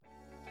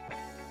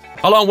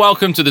Hello and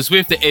welcome to the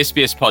Zwift the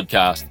SBS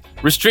podcast.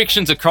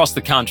 Restrictions across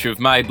the country have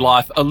made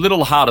life a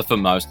little harder for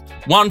most.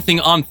 One thing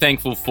I'm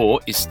thankful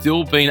for is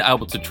still being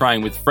able to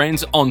train with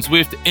friends on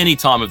Zwift any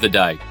time of the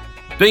day.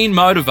 Being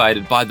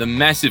motivated by the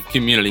massive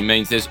community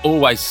means there's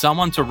always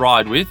someone to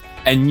ride with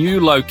and new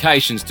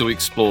locations to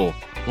explore,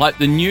 like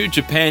the new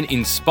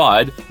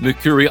Japan-inspired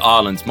Makuri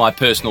Islands, my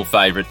personal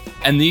favourite,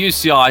 and the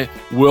UCI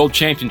World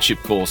Championship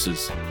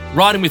courses.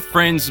 Riding with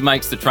friends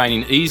makes the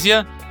training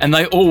easier, and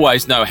they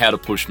always know how to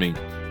push me.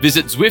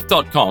 Visit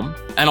Zwift.com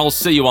and I'll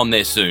see you on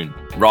there soon.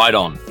 Ride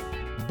on.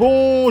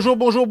 Bonjour,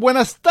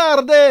 buenas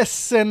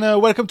tardes, and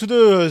welcome to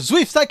the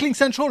Zwift Cycling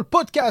Central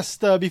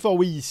podcast. Before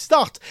we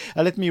start,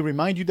 let me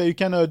remind you that you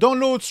can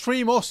download,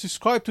 stream, or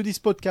subscribe to this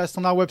podcast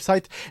on our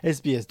website,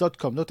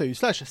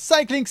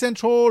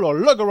 sbs.com.au/cyclingcentral, or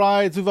log a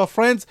ride with our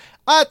friends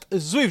at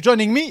Zwift.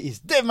 Joining me is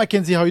Dave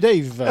McKenzie. How are you,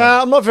 Dave?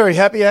 I'm not very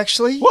happy,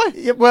 actually. Why?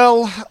 Yeah,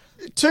 well,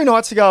 2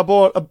 nights ago I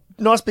bought a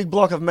nice big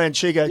block of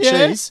Manchego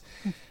cheese.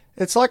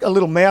 It's like a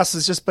little mouse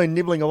has just been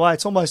nibbling away.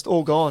 It's almost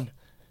all gone.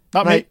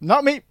 Not me.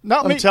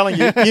 I'm telling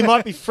you, you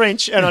might be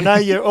French, and I know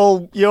you're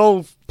all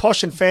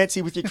posh and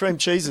fancy with your cream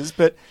cheeses,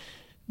 but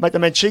mate, the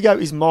Manchego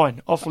is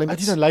mine, off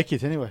limits. I didn't like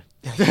it anyway.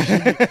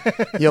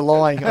 You're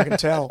lying, I can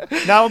tell.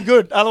 No, I'm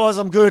good. Otherwise,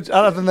 I'm good.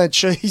 Other than that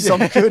cheese,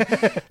 I'm good.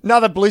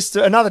 Another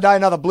blister, another day,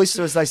 another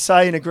blister, as they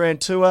say in a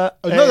Grand Tour.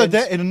 Another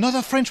day and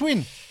another French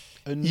win.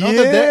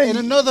 Another day and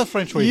another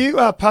French win. You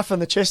are puffing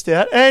the chest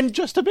out, and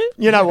just a bit.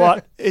 You know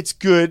what? It's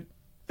good.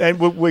 And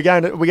we're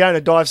going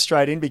to dive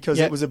straight in because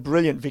it was a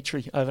brilliant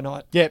victory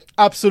overnight. Yeah,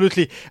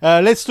 absolutely.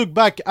 Let's look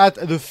back at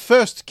the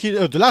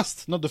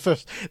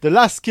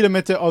last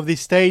kilometer of this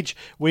stage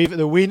with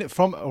the win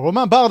from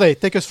Romain Bardet.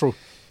 Take us through.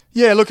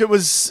 Yeah, look, it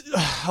was,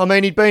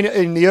 he'd been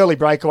in the early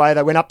breakaway.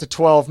 They went up to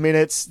 12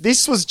 minutes.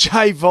 This was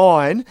Jay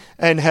Vine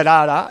and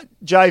Herrada.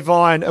 Jay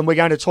Vine, and we're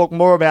going to talk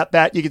more about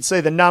that. You can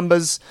see the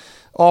numbers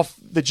off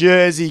the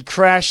jersey,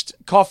 crashed.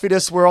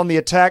 Cofidis were on the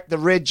attack, the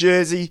red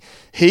jersey.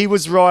 He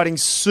was riding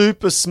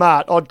super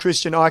smart, odd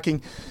Christian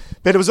Eiking.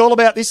 But it was all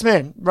about this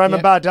man,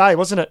 Romain Bardet,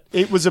 wasn't it?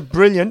 It was a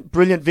brilliant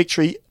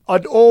victory.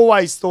 I'd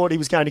always thought he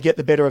was going to get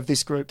the better of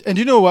this group. And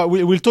you know what?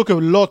 We'll talk a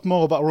lot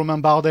more about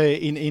Romain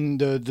Bardet in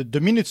the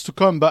minutes to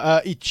come,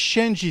 but it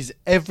changes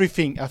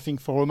everything, I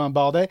think, for Romain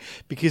Bardet,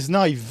 because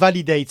now he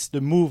validates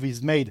the move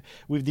he's made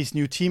with this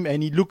new team,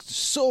 and he looked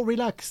so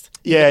relaxed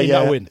in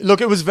that win. Look,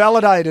 it was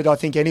validated, I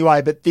think,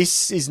 anyway, but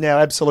this is now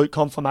absolute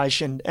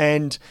confirmation,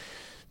 and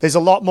there's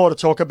a lot more to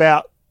talk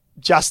about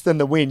just than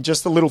the win,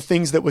 just the little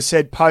things that were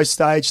said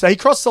post-stage. So he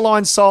crossed the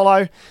line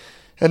solo,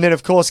 and then,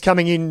 of course,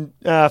 coming in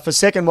for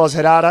second was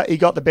Herrada. He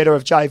got the better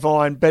of Jay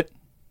Vine, but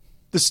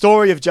the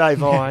story of Jay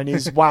Vine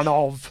is one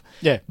of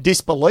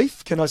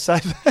disbelief. Can I say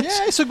that?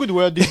 Yeah, it's a good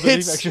word,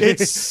 disbelief, actually. It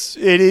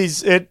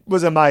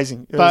was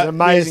amazing. It was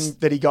amazing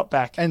that he got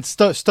back. And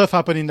stuff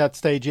happened in that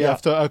stage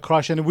after a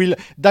crash, and we'll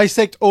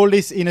dissect all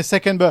this in a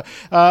second, but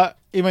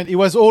it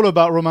was all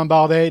about Romain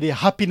Bardet, the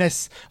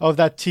happiness of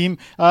that team.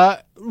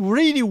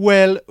 Really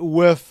well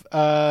worth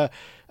a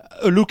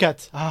look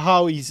at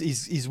how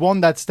he's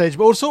won that stage.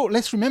 But also,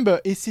 let's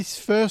remember, it's his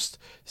first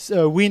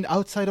win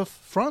outside of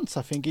France,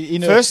 I think,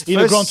 in a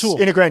Grand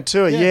Tour. In a Grand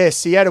Tour,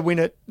 yes. He had a win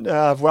at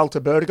Vuelta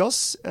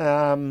Burgos.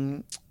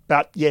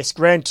 But yes,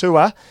 Grand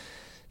Tour,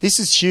 this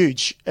is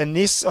huge. And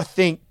this, I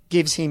think,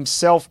 gives him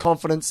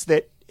self-confidence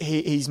that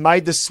he's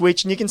made the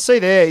switch. And you can see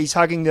there, he's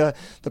hugging the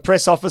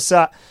press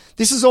officer.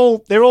 This is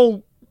all, they're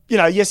all,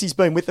 yes, he's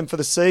been with them for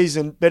the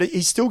season, but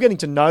he's still getting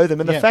to know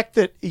them. And the fact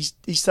that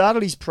he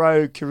started his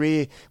pro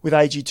career with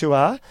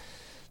AG2R,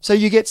 so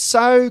you get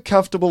so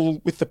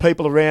comfortable with the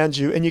people around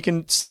you, and you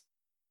can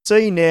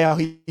see now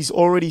he's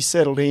already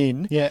settled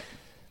in. Yeah.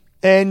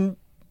 And,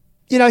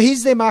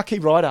 he's their marquee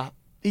rider.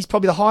 He's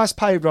probably the highest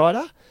paid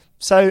rider.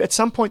 So at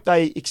some point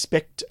they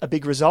expect a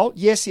big result.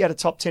 Yes, he had a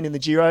top 10 in the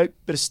Giro,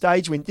 but a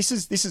stage win, this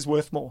is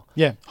worth more.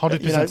 Yeah,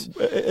 100%.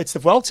 It's the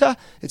Vuelta.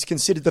 It's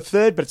considered the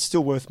third, but it's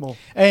still worth more.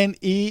 And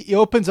he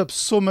opens up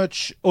so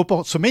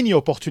many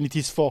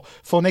opportunities for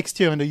next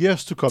year and the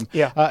years to come.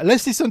 Yeah.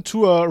 Let's listen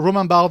to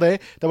Romain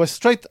Bardet. That was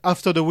straight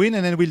after the win,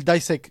 and then we'll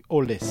dissect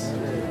all this.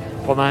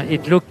 Romain,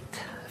 it looked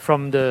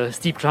from the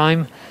steep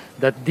climb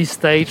that this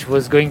stage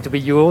was going to be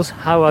yours.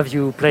 How have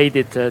you played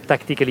it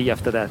tactically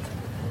after that?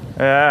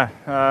 Yeah,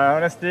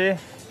 honestly,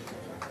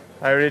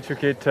 I really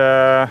took it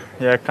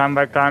climb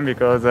by climb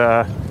because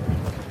I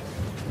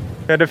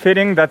had a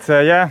feeling that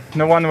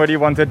no one really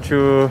wanted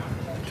to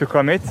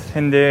commit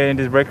in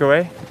this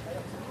breakaway.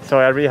 So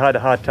I really had a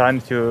hard time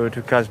to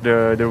catch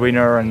the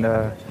winner and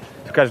to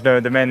catch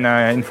the man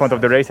in front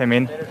of the race, I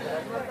mean.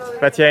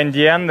 But in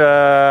the end,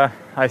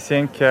 I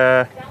think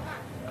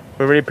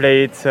we really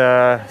played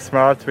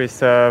smart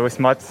with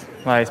Matt,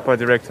 my sport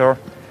director.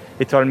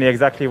 He told me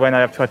exactly when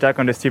I have to attack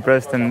on the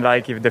steepest, and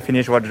if the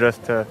finish was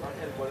just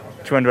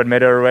 200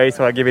 meter away,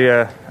 so I give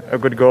it a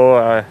good go.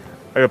 I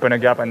open a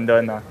gap and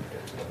then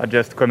I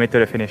just commit to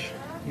the finish.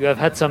 You have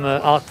had some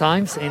hard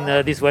times in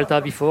this Vuelta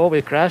before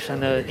with crash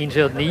and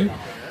injured knee.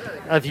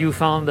 Have you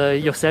found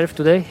yourself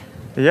today?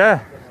 Yeah,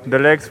 the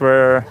legs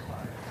were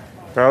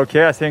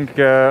Okay, I think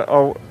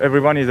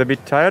everyone is a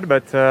bit tired,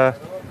 but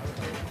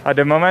at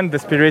the moment the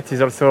spirit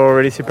is also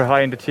really super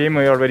high in the team.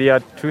 We already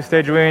had 2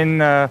 stage win,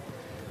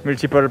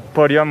 multiple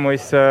podium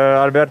with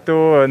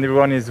Alberto, and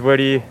everyone is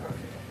really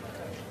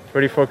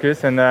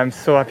focused. And I'm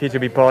so happy to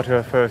be part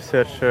of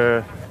such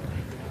a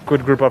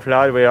good group of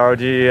lads. We are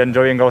already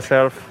enjoying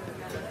ourselves.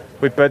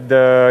 We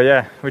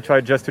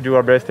try just to do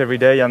our best every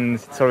day, and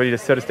it's already the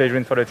 3rd stage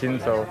win for the team,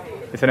 so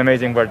it's an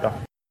amazing Vuelta.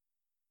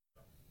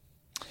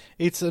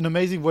 It's an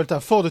amazing Vuelta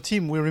for the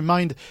team. We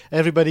remind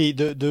everybody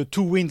the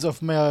 2 wins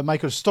of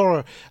Michael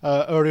Storer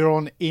earlier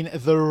on in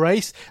the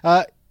race.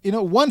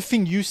 One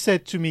thing you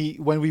said to me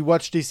when we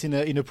watched this in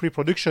a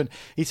pre-production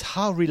is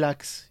how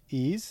relaxed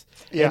he is,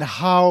 and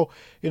how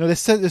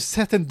there's a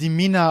certain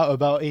demeanor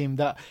about him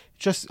that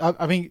just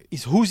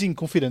he's oozing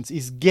confidence.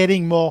 He's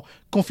getting more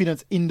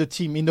confidence in the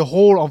team, in the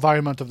whole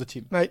environment of the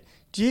team. Mate,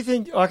 do you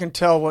think I can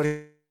tell what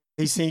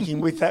he's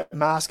thinking with that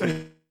mask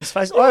on his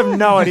face? I have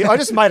no idea. I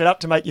just made it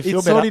up to make you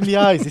feel better. It's all in the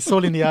eyes. It's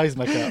all in the eyes,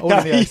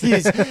 Micah.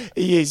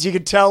 He is. You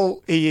can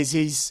tell he is.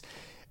 He's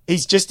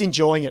just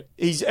enjoying it.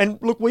 And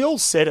look, we all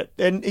said it.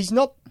 And he's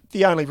not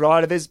the only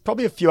rider. There's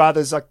probably a few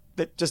others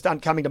that just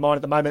aren't coming to mind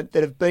at the moment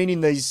that have been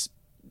in these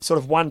sort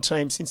of one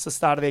team since the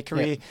start of their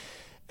career. Yeah.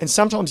 And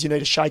sometimes you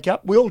need a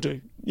shake-up. We all do.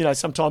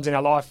 Sometimes in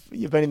our life,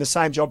 you've been in the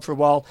same job for a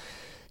while.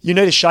 You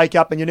need a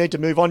shake-up and you need to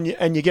move on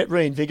and you get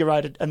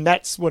reinvigorated. And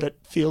that's what it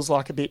feels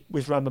like a bit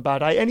with Romain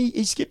Bardet. And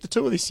he skipped the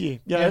Tour this year,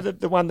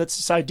 the one that's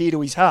so dear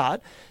to his heart.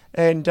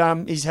 And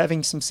he's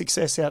having some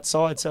success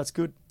outside, so it's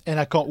good. And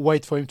I can't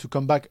wait for him to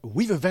come back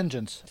with a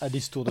vengeance at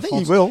this Tour de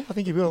France. I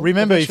think he will.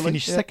 Remember, he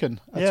finished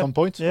second at some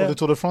point of the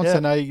Tour de France,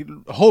 and I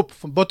hope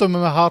from bottom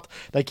of my heart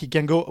that he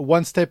can go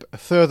one step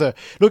further.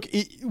 Look,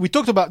 we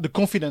talked about the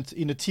confidence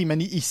in the team,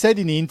 and he said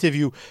in the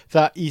interview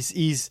that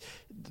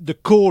the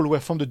call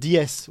were from the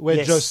DS were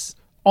just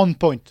on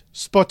point,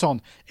 spot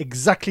on,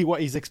 exactly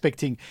what he's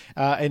expecting,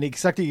 and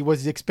exactly what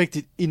is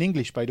expected in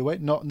English, by the way,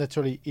 not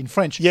necessarily in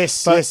French.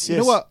 Yes. You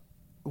know what?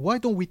 Why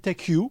don't we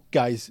take you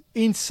guys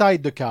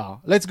inside the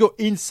car? Let's go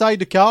inside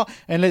the car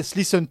and let's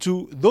listen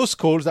to those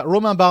calls that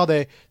Romain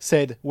Bardet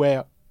said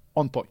were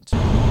on point.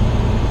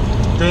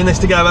 Doing this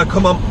together,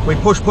 come on. We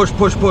push. Go,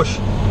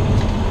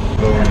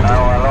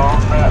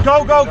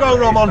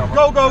 Romain.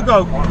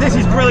 Go. This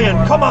is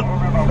brilliant. Come on.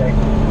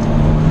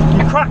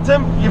 You cracked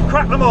them. You've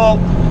cracked them all.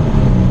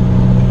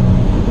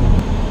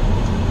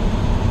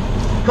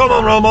 Come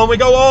on, Romain. We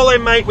go all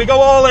in, mate. We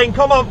go all in.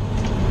 Come on.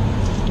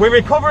 We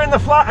recover in the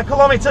flatter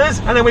kilometres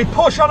and then we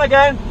push on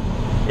again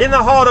in the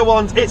harder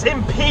ones. It's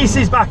in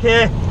pieces back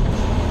here.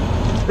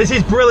 This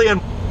is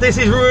brilliant. This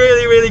is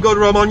really, really good,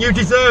 Romain. You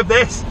deserve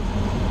this.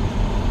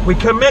 We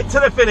commit to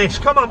the finish.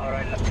 Come on.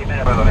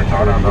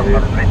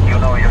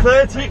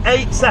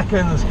 38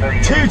 seconds.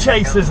 2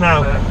 chasers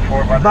now.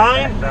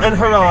 Vine and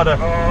Harada.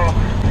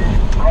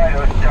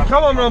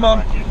 Come on,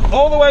 Romain.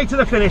 All the way to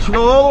the finish.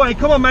 Go all the way.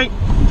 Come on, mate.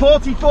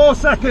 44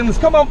 seconds.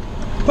 Come on.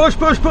 Push.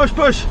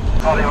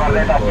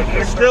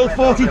 Still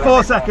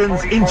 44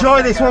 seconds.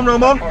 Enjoy this one,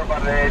 Romain.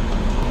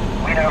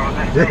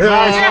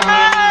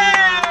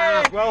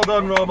 Well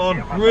done,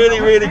 Romain.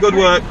 Really, really good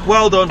work.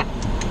 Well done.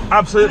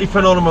 Absolutely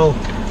phenomenal.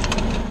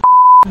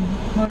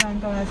 Well done,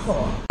 guys.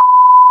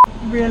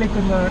 Really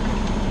good work.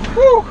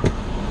 Whew.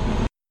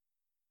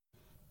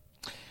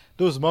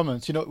 Those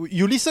moments,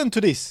 you listen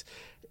to this.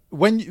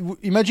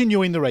 Imagine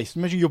you're in the race.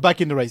 Imagine you're back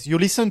in the race. You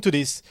listen to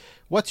this.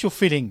 What's your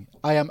feeling?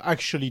 I am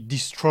actually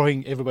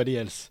destroying everybody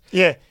else.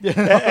 Yeah.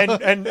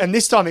 and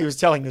this time he was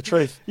telling the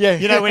truth.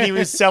 Yeah. When he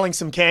was selling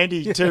some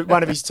candy to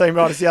one of his team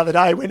riders the other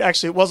day when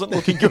actually it wasn't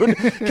looking good.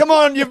 Come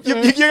on, you're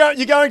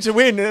going to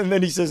win. And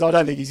then he says, I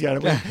don't think he's going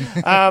to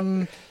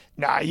win.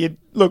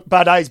 Look,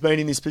 Bardet's been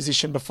in this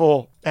position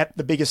before at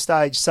the bigger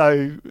stage.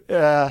 So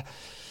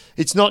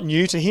it's not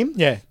new to him.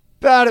 Yeah.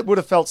 But it would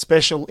have felt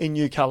special in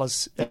new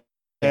colours.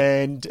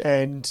 And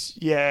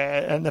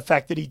the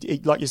fact that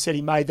he, like you said,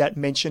 he made that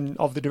mention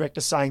of the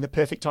director saying the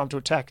perfect time to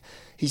attack.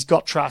 He's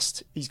got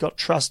trust. He's got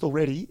trust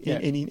already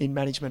in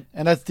management.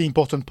 And that's the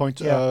important point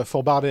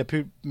for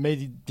Bardet.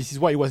 Maybe this is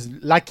what he was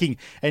lacking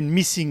and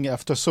missing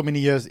after so many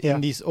years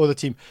in this other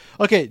team.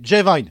 Okay,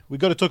 Jay Vine. We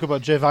got to talk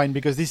about Jay Vine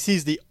because this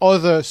is the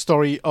other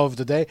story of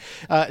the day.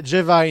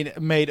 Jay Vine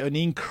made an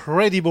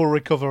incredible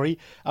recovery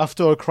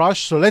after a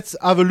crash. So let's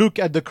have a look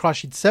at the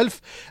crash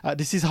itself.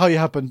 This is how it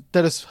happened.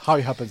 Tell us how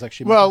it happens,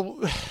 actually. Well,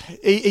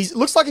 he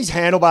looks like his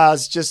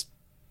handlebars just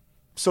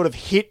sort of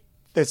hit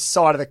the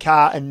side of the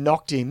car and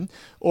knocked him,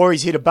 or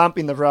he's hit a bump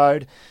in the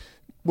road.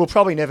 We'll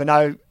probably never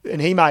know,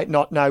 and he might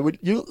not know.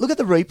 You look at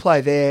the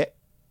replay there.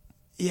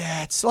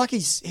 Yeah, it's like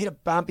he's hit a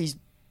bump. He's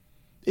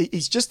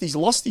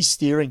lost his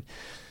steering,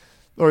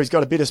 or he's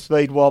got a bit of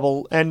speed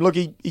wobble. And look,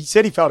 he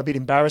said he felt a bit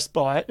embarrassed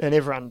by it, and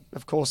everyone,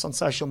 of course, on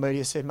social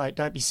media said, "Mate,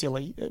 don't be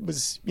silly." It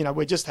was,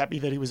 we're just happy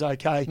that he was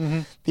okay. Mm-hmm.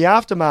 The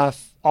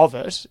aftermath of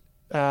it.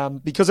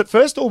 Because at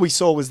first all we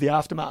saw was the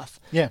aftermath.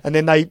 Yeah. And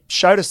then they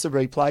showed us the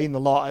replay in the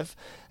live.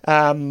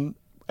 And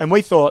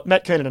we thought,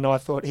 Matt Keenan and I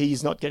thought, he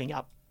is not getting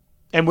up.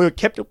 And we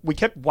kept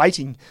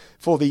waiting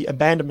for the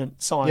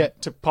abandonment sign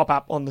to pop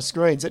up on the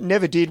screens. It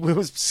never did. We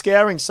was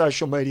scouring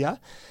social media.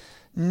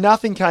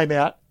 Nothing came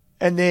out.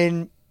 And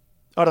then,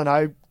 I don't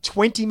know,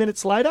 20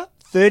 minutes later,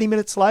 30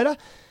 minutes later,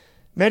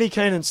 Matty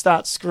Keenan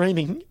starts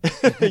screaming.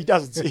 He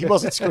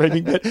wasn't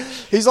screaming, but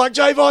he's like,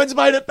 Jay Vine's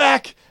made it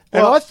back.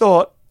 And I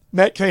thought,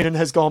 Matt Keenan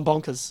has gone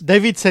bonkers.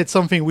 David said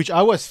something which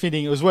I was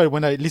feeling as well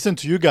when I listened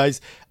to you guys.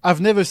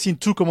 I've never seen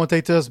two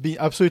commentators be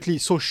absolutely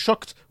so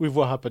shocked with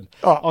what happened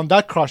on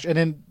that crash,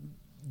 and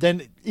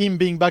then him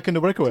being back in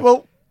the breakaway.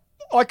 Well,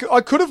 I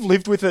could have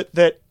lived with it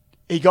that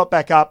he got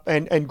back up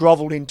and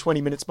grovelled in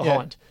 20 minutes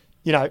behind.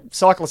 You know,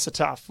 cyclists are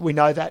tough. We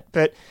know that.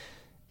 But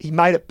he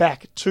made it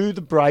back to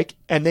the break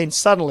and then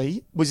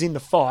suddenly was in the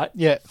fight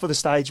for the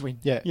stage win.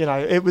 Yeah. You know,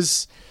 it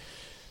was...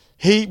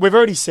 We've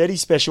already said he's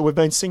special. We've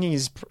been singing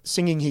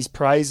his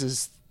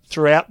praises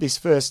throughout this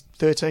first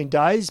 13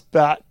 days,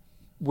 but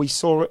we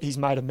saw it. He's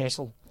made of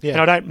metal. Yeah.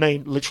 And I don't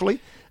mean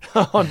literally.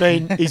 I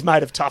mean, he's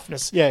made of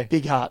toughness. Yeah.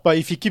 Big heart. But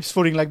if he keeps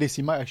falling like this,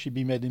 he might actually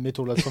be made in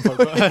metal at some point.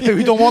 But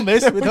we don't want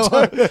this.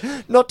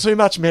 Not too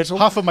much metal.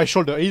 Half of my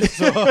shoulder is,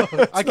 so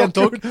I can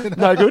talk. Good.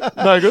 No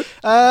good.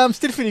 I'm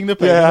still feeling the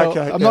pain. Yeah,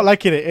 okay. I'm not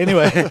liking it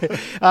anyway.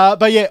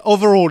 But yeah,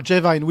 overall,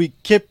 Jevine, we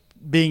kept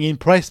being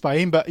impressed by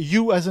him. But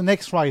you as an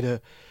ex-rider,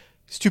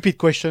 stupid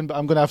question, but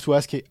I'm going to have to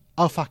ask it.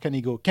 How far can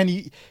he go? Can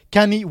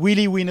he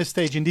really win a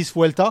stage in this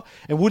Vuelta?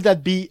 And would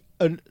that be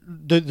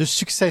the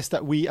success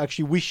that we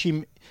actually wish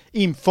him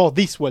for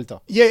this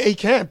Vuelta? Yeah, he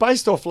can.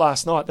 Based off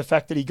last night, the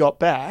fact that he got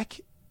back,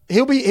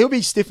 he'll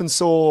be stiff and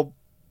sore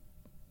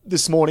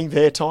this morning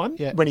their time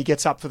when he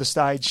gets up for the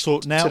stage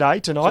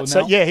tonight.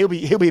 So he'll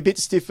be a bit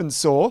stiff and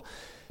sore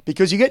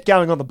because you get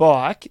going on the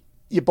bike,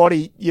 your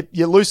body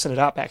you loosen it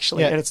up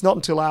actually, and it's not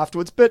until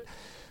afterwards. But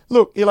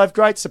look, he'll have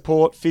great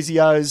support,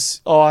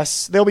 physios,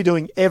 ice. They'll be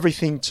doing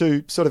everything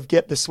to sort of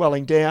get the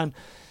swelling down.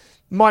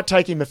 Might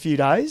take him a few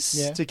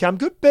days to come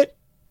good, but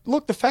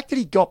look, the fact that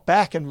he got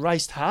back and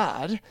raced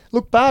hard.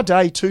 Look,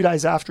 Bardet 2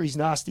 days after his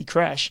nasty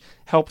crash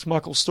helped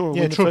Michael Storer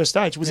win the first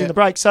stage. Was in the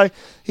break, so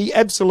he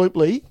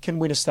absolutely can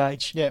win a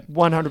stage.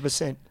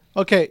 100%.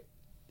 Okay,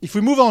 if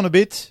we move on a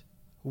bit,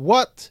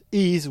 what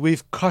is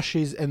with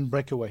crashes and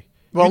breakaway?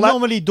 Well, you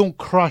normally don't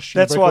crash.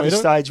 That's why the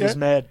stage was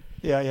mad.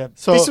 Yeah.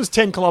 So this was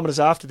 10 kilometres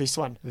after this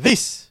one.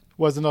 This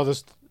was another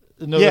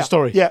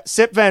story. Yeah,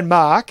 Sepp van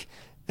Mark,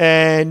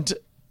 and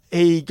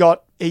he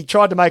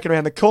tried to make it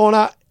around the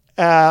corner.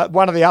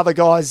 One of the other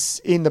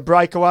guys in the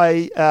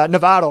breakaway,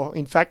 Navarro,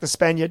 in fact, the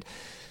Spaniard,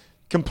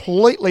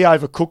 completely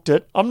overcooked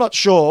it. I'm not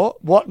sure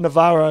what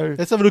Navarro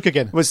Let's have a look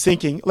again. was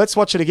thinking. Let's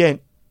watch it again.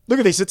 Look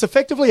at this. It's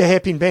effectively a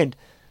hairpin bend.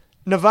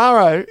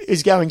 Navarro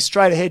is going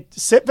straight ahead.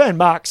 Sepp van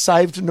Mark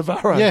saved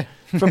Navarro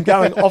from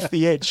going off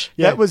the edge.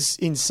 That was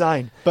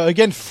insane. But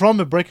again,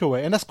 from a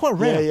breakaway, and that's quite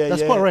rare.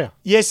 That's quite rare.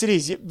 Yes, it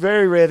is.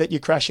 Very rare that you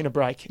crash in a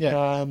break.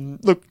 Yeah.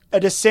 Look, a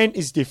descent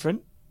is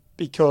different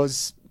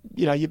because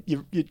you're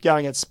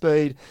going at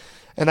speed,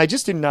 and they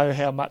just didn't know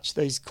how much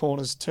these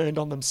corners turned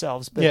on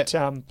themselves. But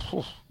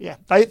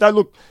they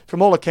look,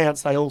 from all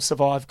accounts, they all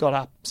survived, got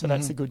up. So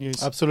that's the good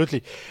news.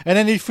 Absolutely. And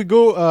then if we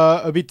go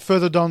a bit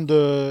further down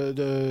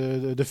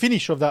the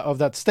finish of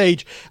that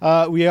stage,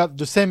 we have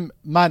the same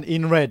man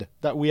in red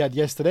that we had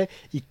yesterday.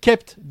 He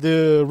kept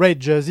the red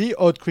jersey,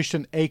 Odd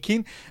Christian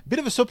Aikin. Bit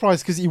of a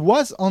surprise because he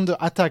was under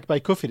attack by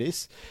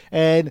Cofidis,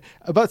 and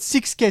about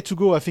 6K to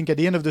go, I think, at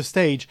the end of the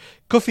stage,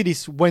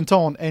 Cofidis went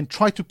on and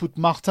tried to put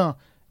Martin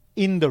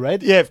in the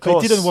red. Yeah, of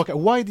course. It didn't work out.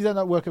 Why did that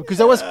not work out? Because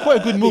that was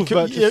quite a good move.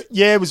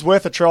 It was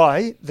worth a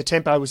try. The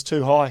tempo was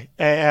too high.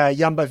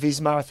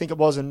 Jumbo-Visma, I think it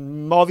was,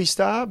 and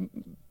Movistar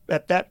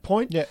at that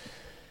point. Yeah.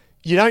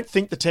 You don't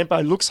think the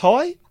tempo looks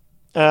high.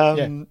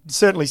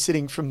 Certainly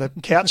sitting from the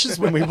couches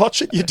when we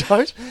watch it, you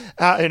don't.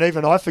 And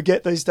even I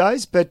forget these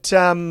days. But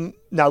no,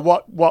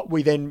 what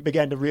we then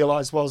began to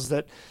realise was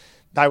that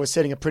they were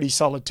setting a pretty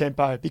solid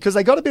tempo because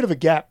they got a bit of a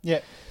gap. Yeah.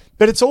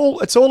 But it's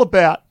all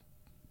about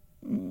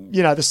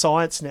the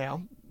science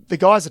now. The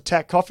guys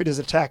attack, Cofidis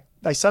attack,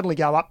 they suddenly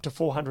go up to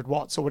 400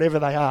 watts or whatever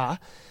they are.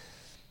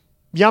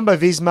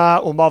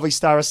 Jumbo-Visma or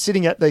Movistar are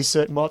sitting at these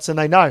certain watts and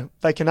they know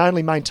they can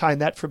only maintain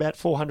that for about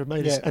 400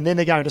 metres. And then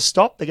they're going to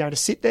stop, they're going to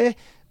sit there.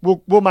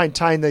 We'll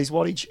maintain these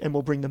wattage and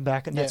we'll bring them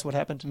back, and that's what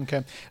happened.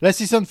 Okay. Let's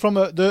listen from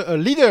the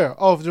leader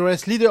of the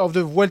race, leader of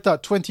the Vuelta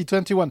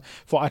 2021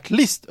 for at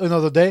least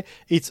another day.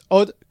 It's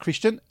Odd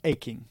Christian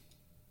Aikin.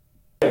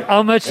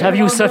 How much have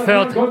you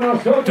suffered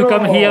to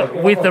come here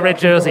with the red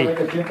jersey?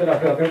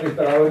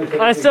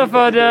 I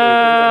suffered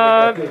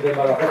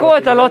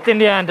quite a lot in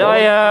the end.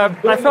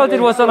 I felt it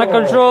was under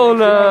control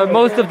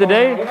most of the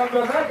day,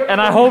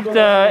 and I hoped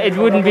it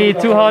wouldn't be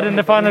too hard in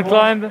the final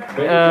climb.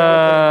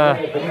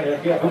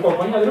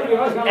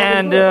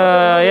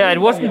 It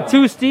wasn't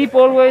too steep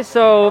always,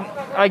 so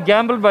I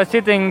gambled by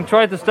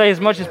tried to stay as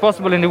much as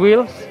possible in the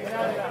wheels.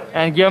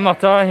 And Guillaume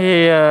Martin,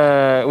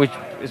 which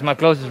is my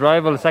closest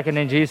rival, second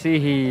in GC,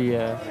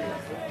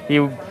 he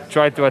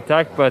tried to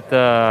attack, but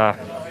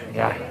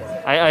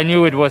I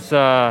knew it was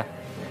a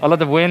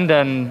lot of wind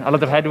and a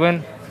lot of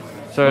headwind,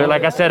 So,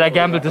 like I said, I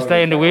gambled to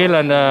stay in the wheel,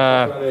 and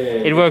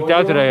it worked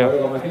out today.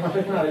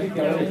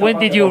 When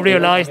did you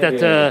realize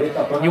that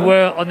you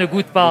were on a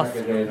good path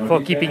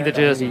for keeping the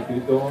jersey?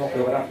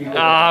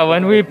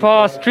 When we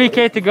passed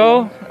 3K to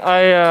go, I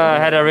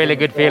had a really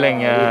good feeling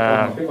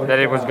that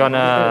it was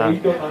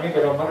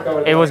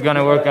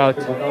gonna work out.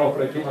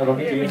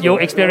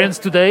 Your experience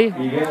today,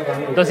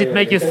 does it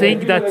make you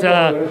think that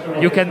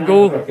you can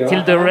go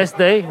till the rest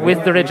day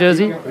with the red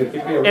jersey?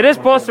 It is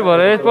possible.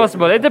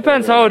 It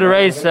depends how the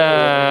race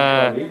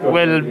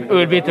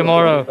will be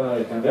tomorrow.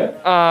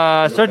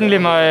 Certainly,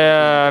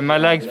 my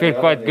legs feel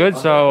quite good,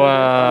 so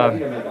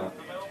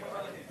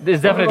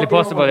it's definitely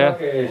possible. Yeah.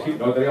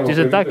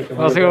 Tusen tack.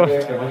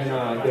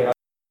 Varsågod.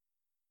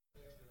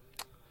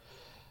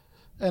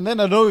 And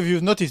then I don't know if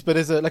you've noticed, but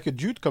there's like a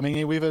dude coming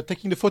in with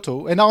taking the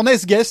photo. And our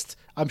next guest,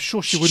 I'm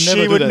sure she would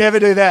never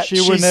do that.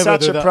 She's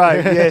such a pro.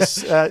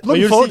 Yes.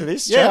 Looking forward to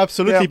this. Yeah,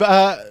 absolutely.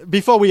 Yeah. But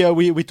before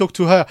we talk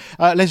to her,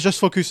 let's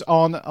just focus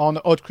on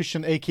Odd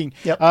Christian Aking.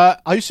 Yep.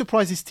 Are you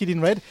surprised he's still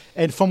in red?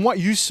 And from what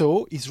you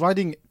saw, he's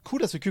riding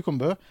cool as a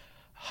cucumber.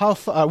 How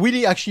far, will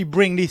he actually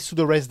bring this to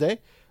the race day?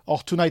 Or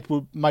tonight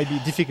might be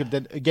difficult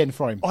then again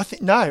for him?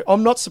 No,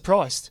 I'm not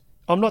surprised.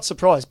 I'm not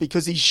surprised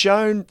because he's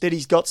shown that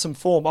he's got some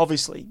form.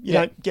 Obviously, you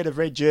don't get a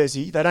red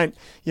jersey. You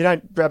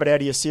don't grab it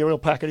out of your cereal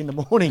packet in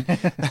the morning.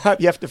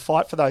 You have to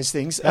fight for those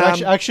things.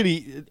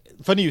 Actually,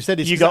 funny you said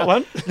this. You got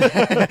one?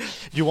 Do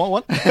you want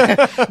one?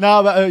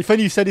 No, but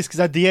funny you said this because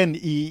at the end,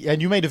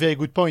 and you made a very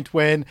good point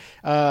when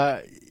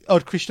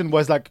Odd Christian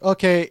was like,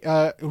 okay,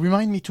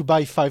 remind me to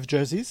buy 5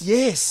 jerseys.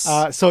 Yes.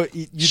 So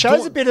it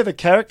shows a bit of a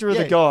character of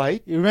the guy.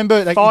 You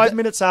remember, like, 5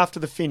 minutes after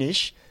the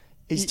finish,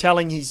 he's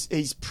telling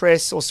his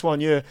press or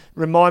soigneur,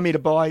 remind me to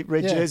buy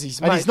red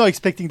jerseys. And he's not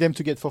expecting them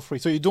to get for free.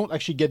 So you don't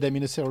actually get them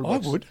in a cereal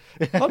box. I would.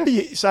 I'd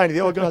be saying to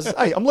the organisers,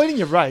 hey, I'm leading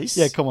your race.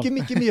 Yeah, come on.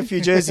 Give me a few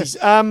jerseys.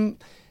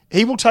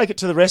 He will take it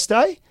to the rest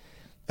day,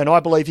 and I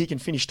believe he can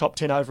finish top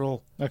 10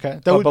 overall. Okay.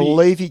 I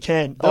believe he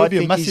can. That would be a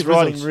think massive he's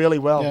riding result. really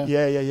well.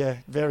 Yeah.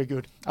 Very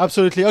good.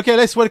 Absolutely. Okay,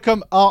 let's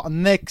welcome our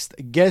next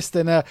guest.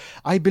 And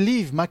I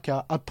believe,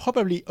 Maka, I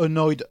probably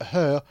annoyed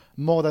her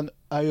more than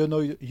I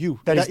annoyed you.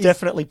 That is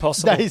definitely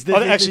possible.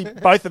 Actually,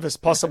 both of us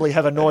possibly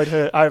have annoyed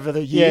her over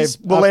the years.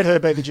 We'll let her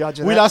be the judge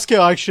of that. We'll ask her,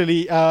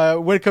 actually.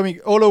 Welcoming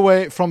all the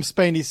way from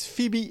Spain is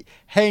Phoebe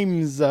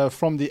Hames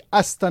from the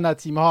Astana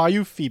team. How are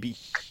you, Phoebe?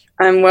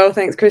 I'm well,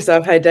 thanks,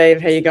 Christoph. Hey,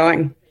 Dave. How you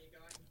going?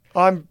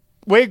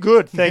 We're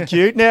good, thank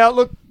you. Now,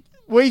 look,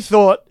 we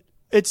thought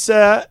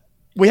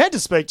we had to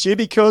speak to you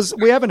because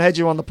we haven't had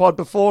you on the pod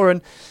before.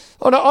 And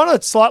on a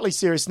slightly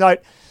serious note,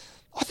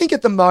 I think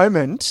at the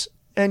moment,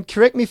 and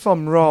correct me if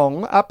I'm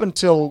wrong, up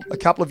until a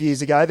couple of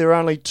years ago, there were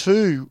only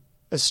 2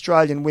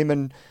 Australian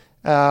women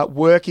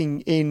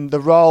working in the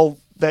role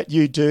that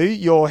you do.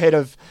 You're head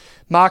of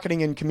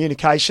marketing and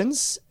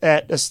communications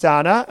at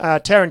Astana.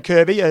 Taryn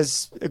Kirby,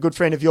 as a good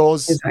friend of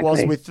yours,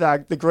 was with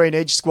the Green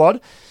Edge squad.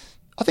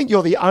 I think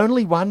you're the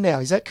only one now.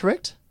 Is that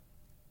correct?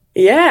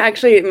 Yeah,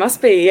 actually, it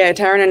must be. Yeah,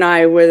 Taryn and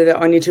I were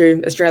the only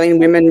 2 Australian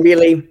women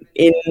really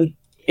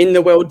in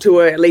the world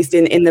tour, at least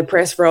in the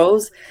press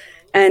roles.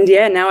 And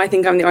yeah, now I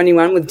think I'm the only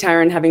one with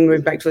Taryn having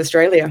moved back to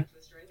Australia.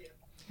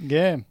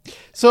 Yeah.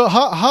 So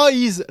how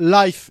is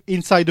life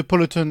inside the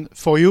peloton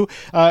for you?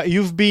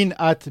 You've been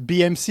at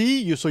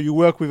BMC, so you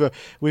work with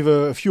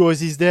a few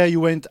Aussies there.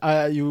 You went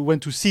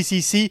to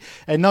CCC,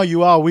 and now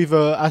you are with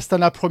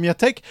Astana Premier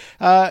Tech.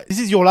 This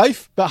is your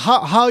life, but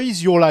how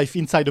is your life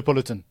inside the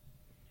peloton?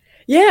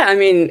 Yeah, I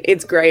mean,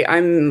 it's great.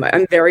 I'm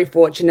very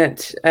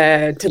fortunate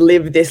to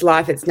live this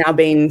life. It's now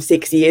been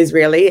 6 years,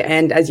 really,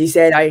 and as you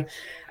said,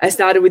 I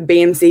started with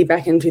BMC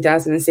back in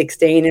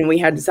 2016, and we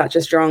had such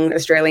a strong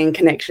Australian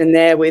connection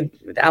there with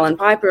Alan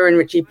Piper and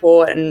Richie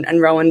Port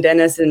and Rowan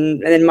Dennis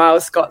and then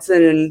Miles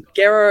Scottson and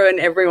Gero and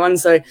everyone.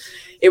 So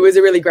it was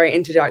a really great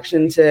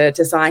introduction to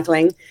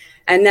cycling.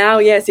 And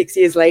now, 6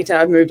 years later,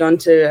 I've moved on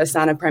to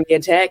Astana Premier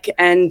Tech.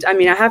 And I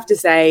mean, I have to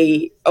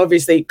say,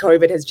 obviously,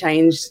 COVID has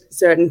changed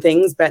certain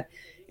things, but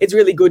it's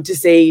really good to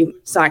see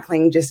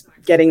cycling just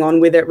getting on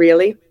with it,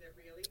 really.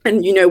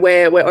 And,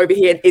 we're over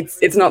here.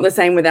 It's not the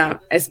same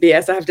without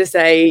SBS. I have to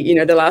say,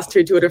 the last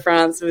 2 Tour de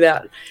France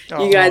without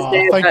you guys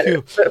there. Thank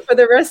you. But for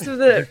the rest of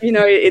the,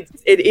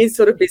 it is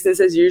sort of business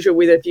as usual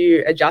with a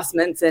few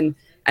adjustments. And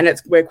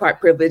we're quite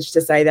privileged to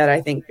say that,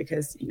 I think,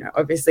 because,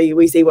 obviously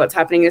we see what's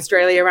happening in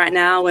Australia right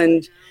now.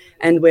 And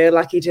we're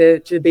lucky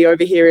to be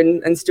over here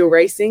and still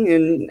racing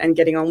and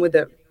getting on with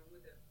it.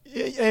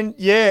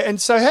 And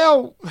so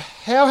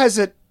how has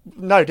it,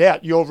 no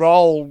doubt, your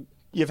role,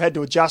 you've had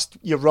to adjust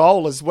your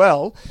role as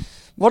well.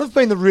 What have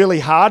been the really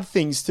hard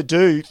things to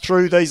do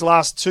through these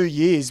last 2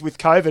 years with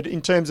COVID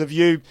in terms of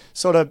you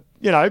sort of,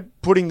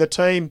 putting the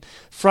team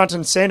front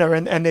and centre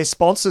and their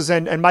sponsors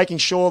and making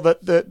sure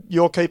that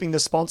you're keeping the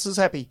sponsors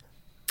happy?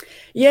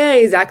 Yeah,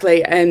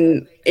 exactly.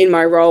 And in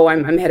my role,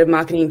 I'm head of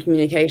marketing and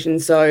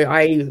communications. So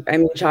I am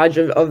in charge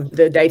of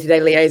the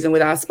day-to-day liaison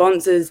with our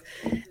sponsors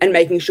and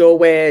making sure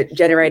we're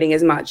generating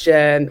as much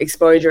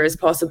exposure as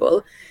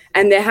possible.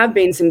 And there have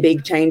been some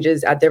big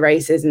changes at the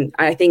races. And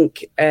I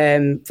think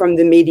from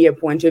the media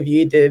point of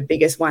view, the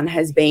biggest one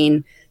has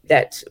been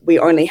that we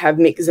only have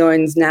mixed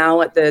zones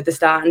now at the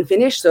start and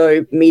finish.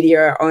 So media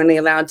are only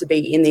allowed to be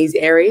in these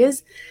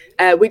areas.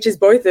 Which is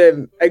both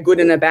a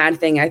good and a bad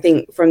thing. I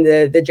think from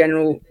the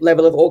general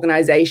level of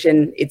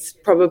organisation, it's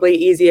probably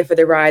easier for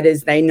the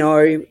riders. They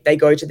know they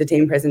go to the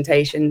team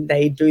presentation,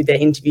 they do their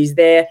interviews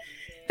there.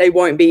 They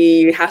won't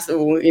be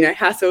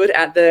hassled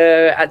at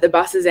the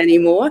buses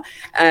anymore.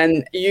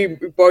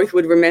 You both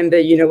would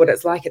remember, what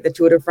it's like at the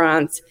Tour de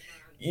France.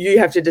 You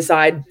have to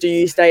decide, do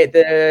you stay at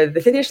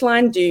the finish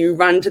line? Do you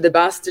run to the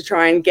bus to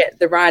try and get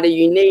the rider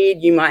you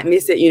need? You might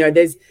miss it.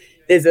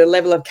 There's a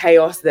level of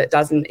chaos that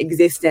doesn't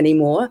exist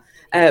anymore.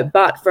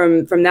 But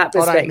from that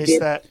perspective, I don't miss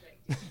that.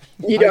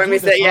 You don't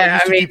miss it,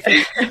 yeah. I mean,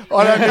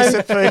 I don't miss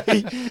it,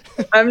 Phoebe.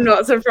 I'm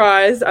not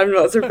surprised. I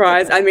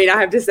mean, I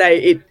have to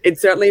say it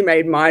certainly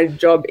made my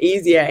job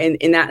easier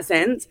in that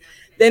sense.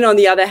 Then on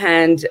the other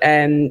hand,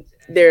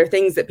 there are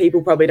things that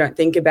people probably don't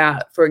think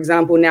about. For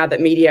example, now that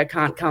media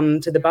can't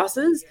come to the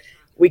buses,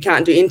 we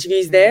can't do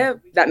interviews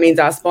there. That means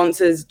our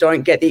sponsors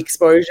don't get the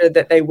exposure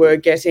that they were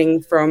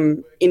getting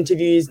from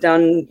interviews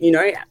done,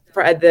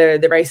 at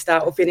the race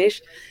start or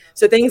finish.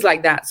 So things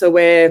like that. So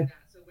we're,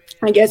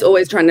 I guess,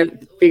 always trying to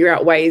figure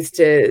out ways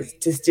to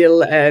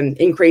still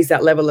increase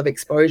that level of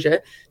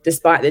exposure,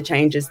 despite the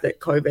changes that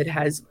COVID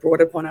has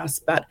brought upon us.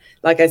 But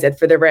like I said,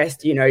 for the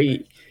rest, you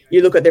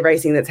look at the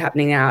racing that's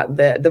happening now,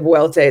 the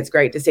Vuelta, it's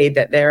great to see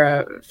that there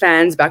are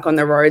fans back on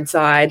the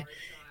roadside.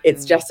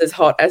 It's just as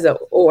hot as it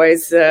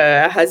always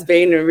has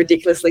been, and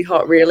ridiculously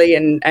hot, really.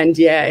 And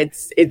yeah,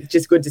 it's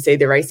just good to see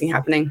the racing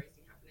happening.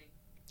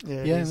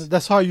 Yeah,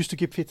 that's how I used to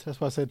keep fit. That's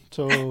what I said.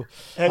 So,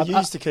 how you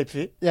used to keep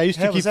fit? Yeah, I used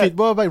to keep fit.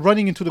 Well, by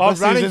running into the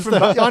buses.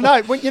 I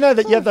know. Well, you know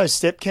that you have those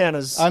step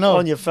counters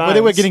on your phone. But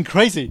they were getting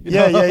crazy.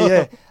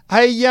 Yeah.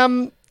 Hey,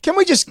 can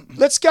we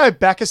let's go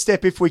back a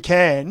step if we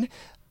can,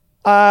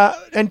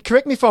 and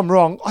correct me if I'm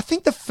wrong. I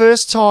think the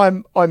first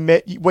time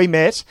we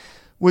met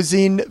was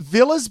in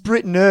Villas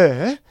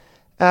Britonneux.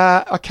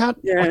 I can't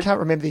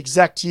remember the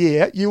exact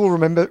year. You will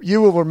remember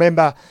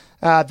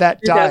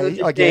that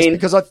day, I guess,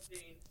 because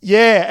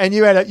and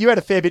you had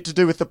a fair bit to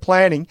do with the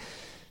planning.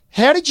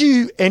 How did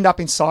you end up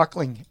in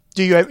cycling?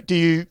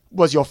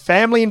 Was your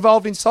family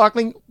involved in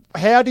cycling?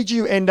 How did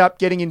you end up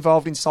getting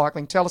involved in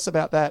cycling? Tell us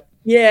about that.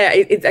 Yeah,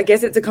 I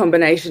guess it's a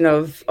combination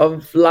of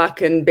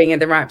luck and being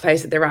at the right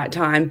place at the right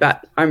time.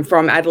 But I'm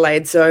from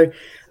Adelaide, so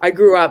I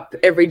grew up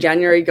every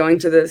January going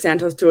to the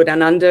Santos Tour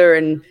Down Under,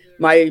 and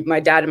my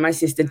dad and my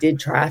sister did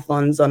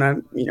triathlons on a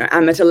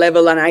amateur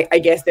level, and I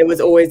guess there was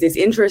always this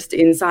interest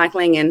in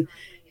cycling. And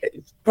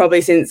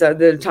probably since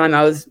the time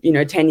I was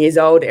 10 years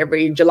old,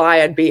 every July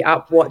I'd be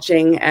up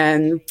watching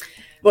the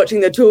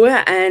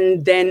tour.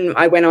 And then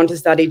I went on to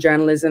study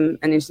journalism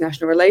and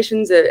international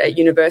relations at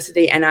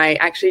university, and I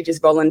actually just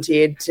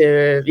volunteered at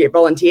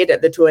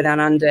the Tour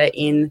Down Under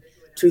in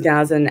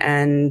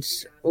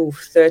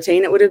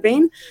 2013 it would have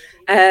been.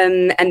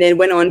 And then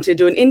went on to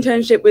do an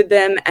internship with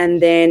them,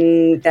 and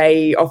then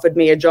they offered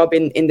me a job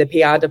in the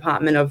PR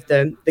department of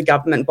the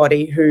government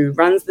body who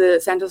runs the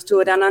Santos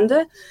Tour Down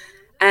Under.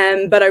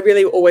 But I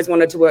really always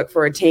wanted to work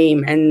for a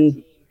team,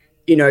 and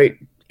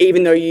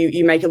even though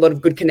you make a lot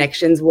of good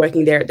connections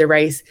working there at the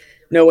race,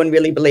 no one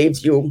really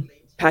believes you'll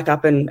pack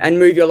up and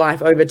move your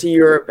life over to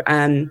Europe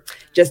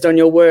just on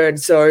your word.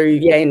 So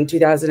yeah, in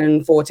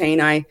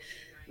 2014 I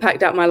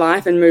packed up my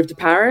life and moved to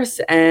Paris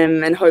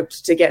and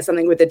hoped to get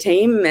something with the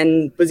team,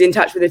 and was in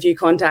touch with a few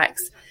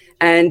contacts.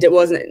 And it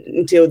wasn't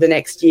until the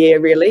next year,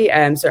 really,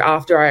 so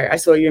after I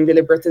saw you in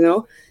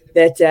Villers-Bretonneux,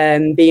 that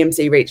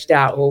BMC reached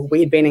out, or we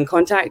had been in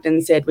contact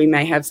and said we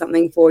may have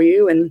something for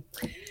you. And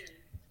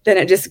then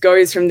it just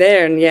goes from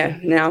there. And yeah,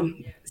 now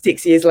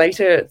 6 years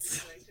later,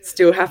 it's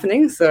still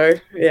happening. So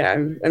yeah,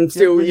 I'm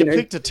still, you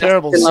picked a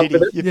terrible city.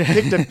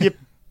 You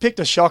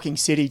picked a shocking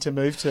city to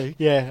move to.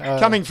 Yeah.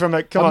 Coming from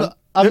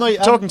I'm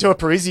talking to a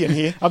Parisian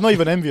here. I'm not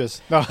even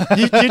envious. No.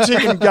 you two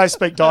can go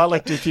speak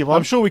dialect if you want.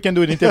 I'm sure we can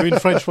do an interview in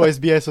French for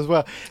SBS as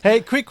well.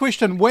 Hey, quick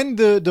question. When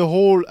the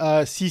whole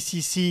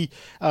CCC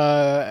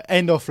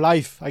end of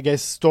life, I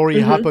guess, story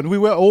happened, we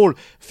were all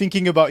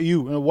thinking about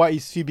you. What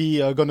is Phoebe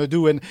going to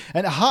do? And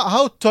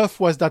how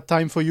tough was that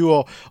time for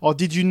you? Or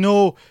did you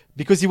know,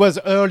 because it was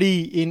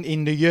early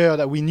in the year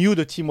that we knew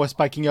the team was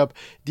packing up,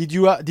 did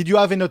you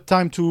have enough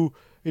time to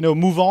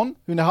move on?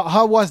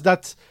 How was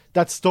that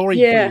story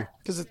for you?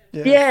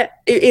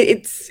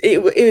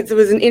 It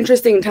was an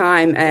interesting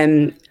time,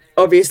 and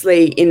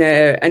obviously in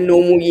a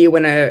normal year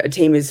when a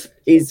team is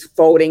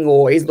folding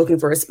or is looking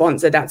for a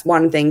sponsor, that's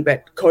one thing,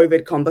 but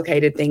COVID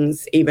complicated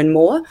things even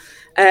more.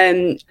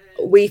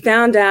 We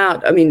found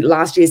out,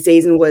 last year's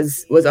season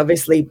was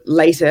obviously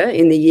later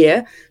in the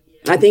year.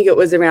 I think it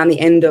was around the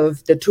end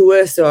of the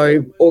tour,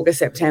 so August,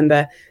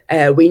 September,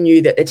 we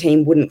knew that the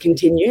team wouldn't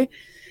continue.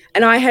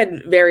 And I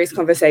had various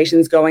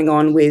conversations going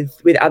on with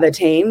other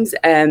teams,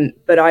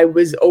 but I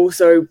was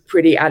also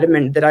pretty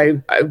adamant that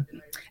I,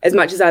 as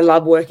much as I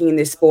love working in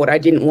this sport, I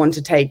didn't want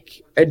to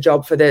take a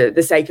job for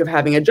the sake of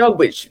having a job,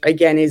 which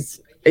again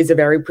is a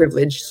very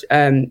privileged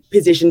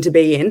position to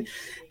be in.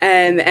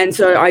 And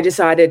so I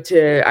decided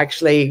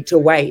to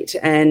wait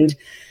and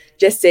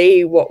just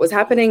see what was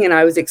happening. And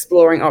I was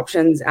exploring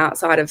options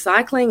outside of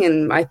cycling.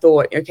 And I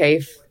thought, okay,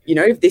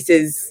 if this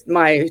is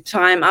my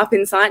time up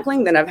in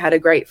cycling, then I've had a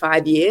great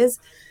 5 years.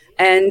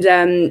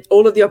 And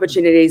all of the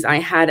opportunities I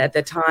had at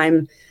the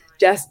time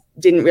just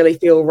didn't really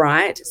feel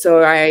right.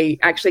 So I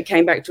actually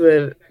came back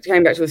to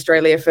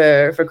Australia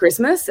for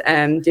Christmas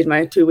and did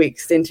my 2-week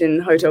stint in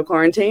hotel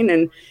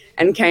quarantine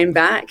and came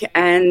back.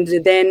 And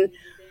then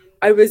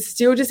I was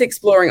still just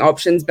exploring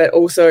options, but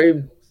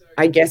also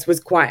I guess was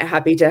quite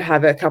happy to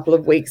have a couple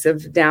of weeks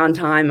of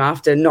downtime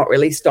after not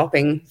really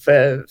stopping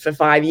for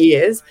 5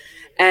 years.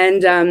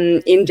 And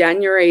in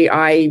January,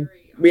 I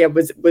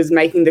was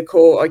making the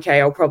call,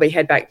 okay, I'll probably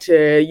head back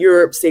to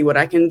Europe, see what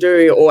I can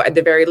do, or at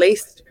the very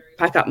least,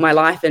 pack up my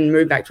life and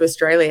move back to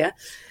Australia.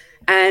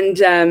 And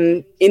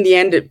in the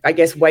end, I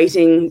guess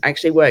waiting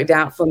actually worked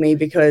out for me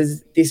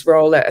because this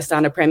role at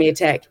Astana Premier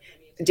Tech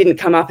didn't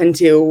come up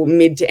until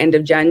mid to end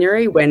of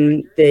January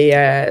when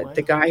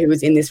the guy who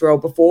was in this role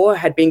before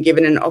had been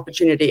given an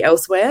opportunity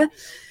elsewhere.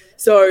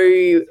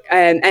 So,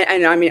 and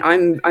I mean,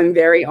 I'm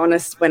very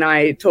honest when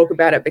I talk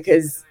about it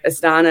because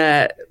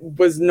Astana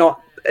was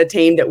not a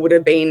team that would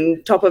have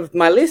been top of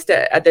my list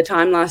at the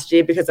time last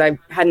year because I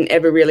hadn't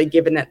ever really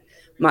given it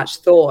much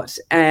thought.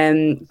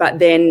 But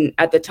then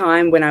at the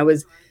time when I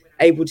was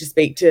able to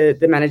speak to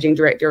the managing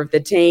director of the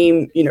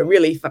team,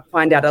 really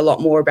find out a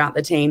lot more about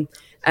the team,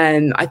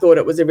 I thought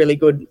it was a really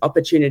good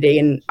opportunity.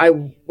 And I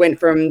went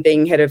from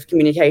being head of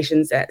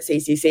communications at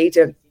CCC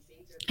to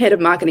head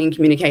of marketing and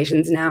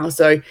communications now.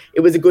 So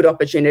it was a good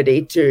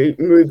opportunity to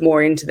move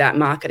more into that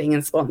marketing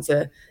and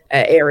sponsor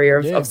area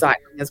of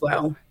cycling as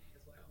well.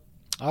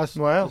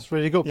 That's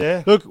really good.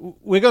 Yeah. Look,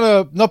 we're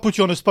going to not put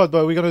you on the spot,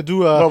 but we're going to do...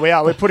 well, we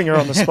are. We're putting her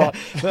on the spot.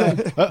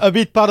 a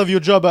bit part of your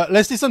job.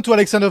 Let's listen to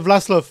Alexander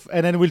Vlasov,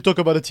 and then we'll talk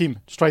about the team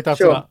straight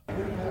after that.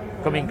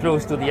 Coming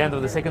close to the end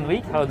of the second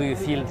week, how do you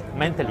feel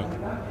mentally?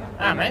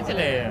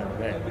 Mentally,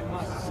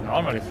 it's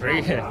normally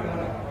free.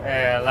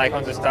 Like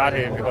on the start,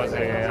 because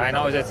I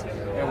know that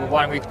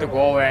 1 week to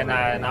go, and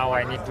now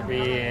I need to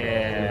be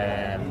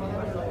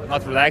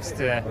not relaxed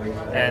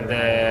and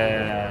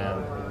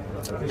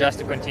just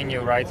to continue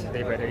right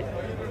day by day.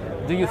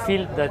 Do you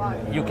feel that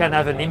you can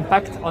have an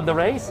impact on the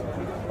race,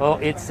 or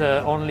it's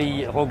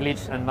only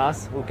Roglic and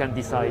Mas who can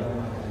decide?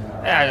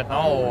 I don't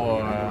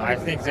know. I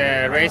think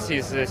the race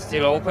is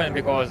still open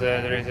because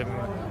there is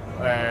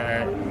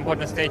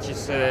important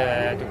stages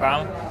to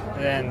come,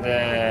 and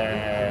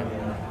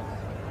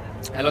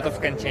a lot of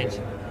can change.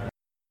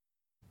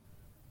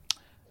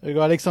 There you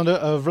go, Alexander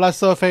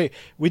Vlasov. Hey,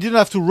 we didn't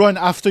have to run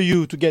after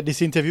you to get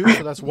this interview,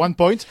 so that's 1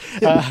 point.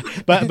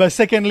 But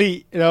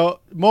secondly,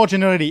 more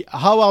generally,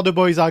 how are the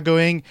boys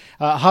going?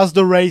 How's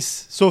the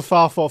race so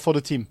far for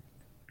the team?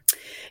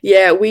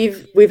 Yeah,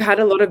 we've had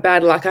a lot of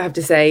bad luck, I have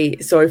to say,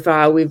 so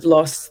far. We've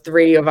lost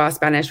 3 of our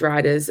Spanish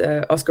riders,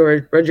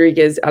 Oscar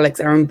Rodriguez, Alex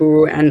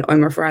Aramburu, and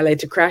Omar Fraile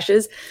to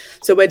crashes.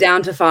 So we're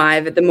down to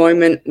 5 at the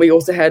moment. We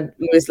also had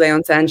Luis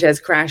Leon Sanchez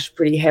crash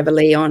pretty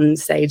heavily on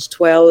stage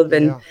 12,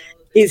 and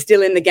he's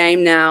still in the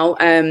game now.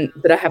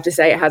 But I have to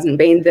say it hasn't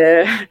been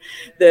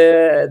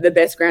the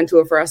best Grand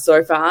Tour for us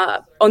so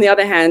far. On the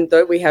other hand,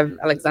 though, we have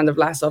Alexander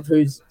Vlasov,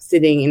 who's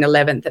sitting in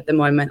 11th at the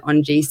moment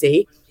on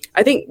GC.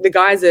 I think the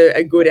guys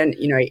are good, and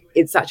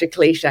it's such a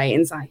cliche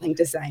in cycling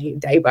to say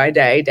day by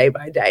day,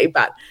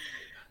 but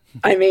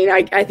I mean,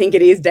 I think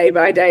it is day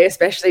by day,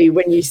 especially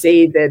when you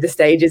see the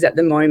stages at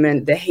the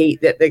moment, the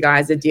heat that the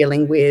guys are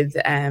dealing with.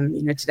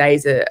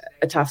 Today's a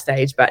tough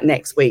stage, but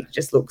next week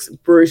just looks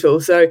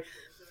brutal. So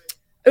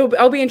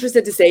I'll be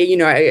interested to see,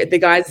 the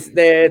guys,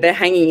 they're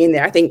hanging in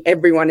there. I think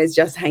everyone is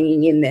just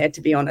hanging in there,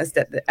 to be honest,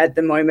 at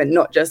the moment,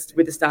 not just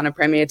with Astana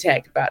Premier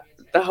Tech, but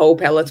the whole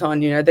peloton.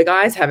 The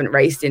guys haven't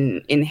raced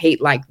in heat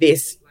like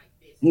this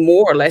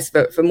more or less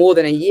for more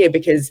than a year,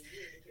 because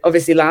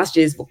obviously last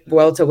year's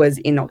Vuelta was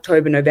in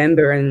October,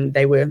 November, and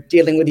they were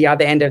dealing with the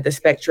other end of the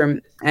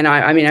spectrum. And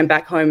I'm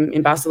back home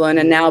in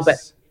Barcelona now, but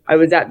I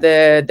was at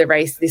the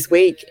race this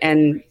week,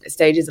 and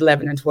stages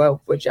 11 and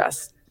 12 were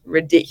just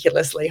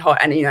ridiculously hot.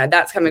 And,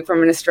 that's coming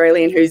from an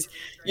Australian who's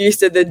used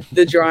to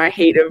the dry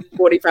heat of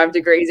 45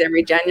 degrees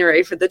every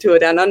January for the Tour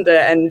Down Under.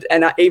 And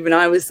even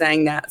I was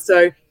saying that.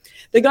 So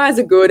the guys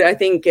are good. I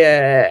think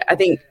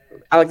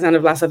Alexander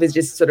Vlasov is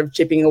just sort of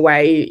chipping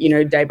away,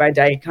 day by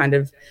day, kind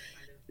of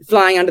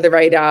flying under the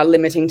radar,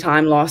 limiting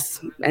time loss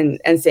and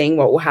seeing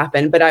what will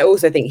happen. But I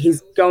also think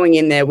he's going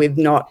in there with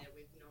not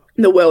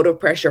the world of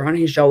pressure on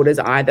his shoulders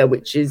either,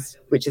 which is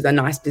a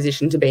nice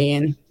position to be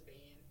in.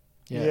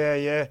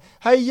 Yeah.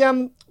 Hey,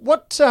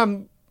 what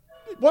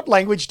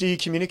language do you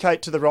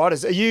communicate to the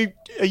riders? Are you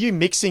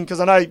mixing? Because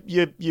I know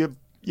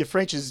your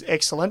French is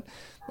excellent.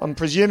 I'm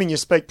presuming you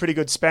speak pretty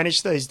good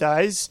Spanish these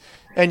days,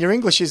 and your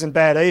English isn't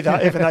bad either,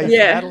 even though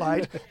you're from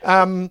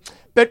Adelaide.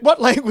 But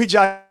what language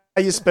are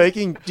you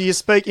speaking? Do you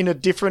speak in a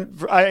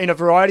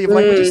variety of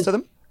languages to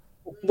them?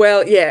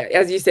 Well, yeah,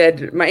 as you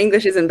said, my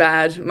English isn't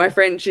bad. My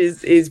French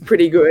is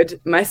pretty good.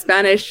 My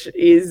Spanish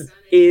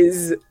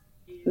is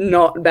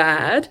not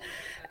bad.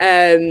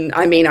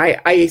 I mean,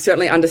 I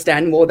certainly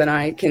understand more than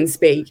I can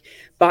speak.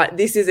 But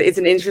it's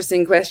an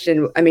interesting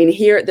question. I mean,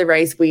 here at the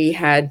race, we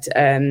had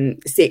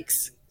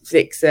six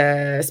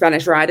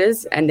Spanish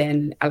riders, and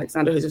then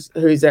Alexander,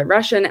 who's a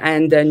Russian,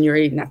 and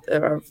Nuri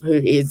Nazarov, who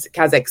is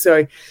Kazakh.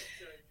 So,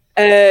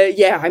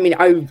 I mean,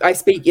 I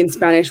speak in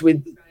Spanish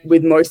with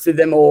most of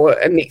them, or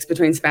a mix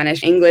between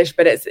Spanish and English,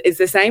 but it's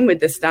the same with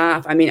the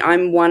staff. I mean,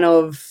 I'm one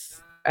of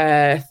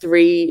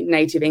 3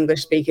 native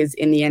English speakers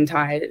in the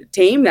entire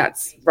team.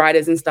 That's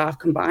riders and staff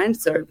combined,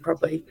 so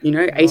probably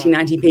 80,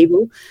 90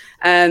 people.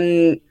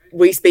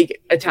 We speak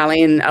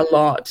Italian a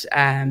lot.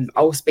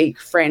 I'll speak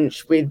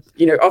French with,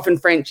 often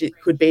French, it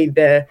could be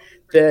the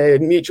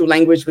mutual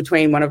language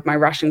between one of my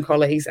Russian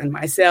colleagues and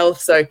myself.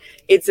 So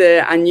it's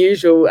an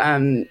unusual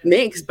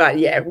mix, but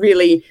yeah,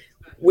 really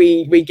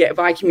we get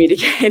by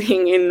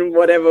communicating in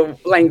whatever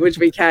language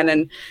we can,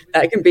 and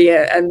that can be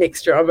a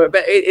mixture of it.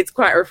 But it's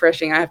quite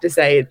refreshing, I have to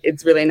say.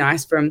 It's really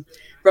nice from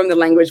the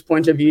language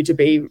point of view to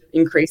be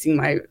increasing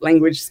my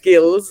language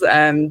skills,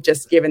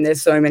 just given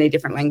there's so many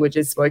different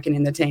languages spoken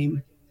in the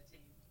team.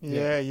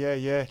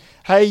 Yeah.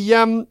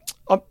 Hey,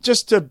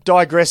 just to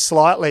digress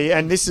slightly,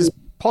 and this is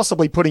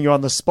possibly putting you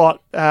on the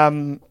spot,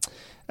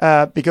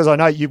 because I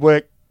know you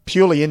work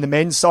purely in the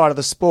men's side of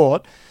the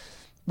sport.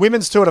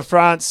 Women's Tour de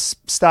France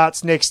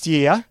starts next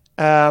year.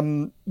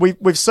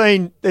 We've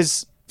seen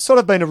there's sort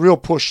of been a real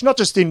push, not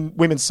just in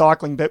women's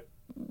cycling, but,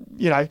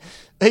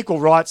 equal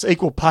rights,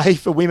 equal pay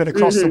for women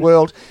across the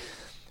world.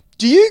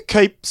 Do you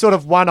keep sort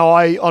of one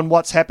eye on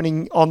what's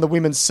happening on the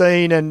women's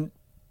scene? And,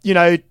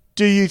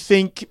 do you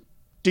think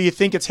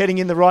it's heading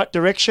in the right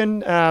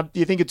direction? Do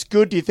you think it's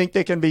good? Do you think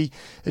there can be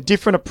a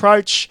different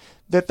approach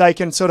that they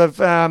can sort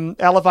of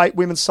elevate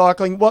women's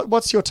cycling?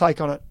 What's your take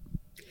on it?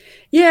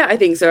 Yeah, I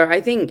think so.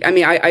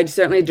 I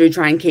certainly do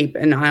try and keep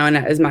an eye on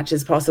it as much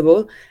as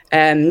possible.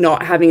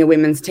 Not having a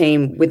women's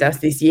team with us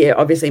this year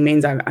obviously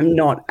means I'm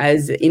not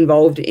as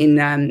involved in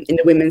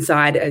the women's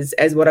side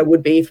as what I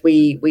would be if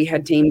we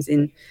had teams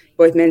in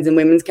both men's and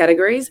women's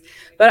categories.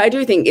 But I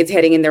do think it's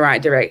heading in the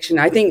right direction.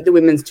 I think the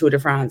Women's Tour de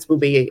France will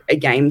be a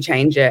game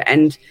changer.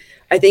 And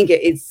I think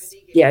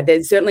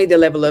there's certainly the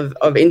level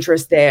of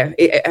interest there.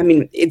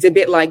 It's a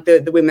bit like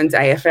the women's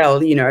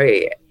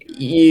AFL,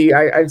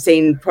 I've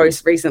seen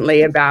posts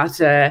recently about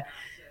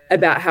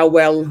how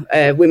well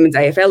women's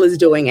AFL is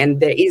doing, and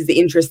there is the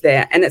interest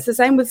there. And it's the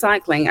same with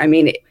cycling. I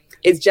mean,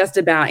 it's just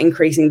about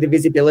increasing the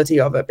visibility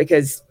of it,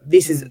 because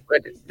this is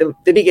the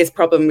biggest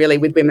problem really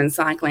with women's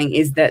cycling,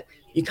 is that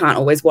you can't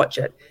always watch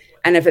it.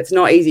 And if it's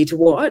not easy to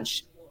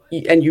watch,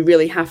 and you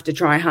really have to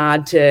try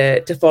hard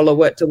to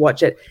follow it, to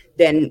watch it,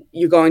 then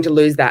you're going to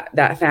lose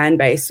that fan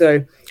base.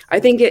 So I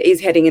think it is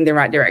heading in the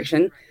right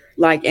direction.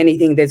 Like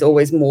anything, there's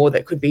always more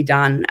that could be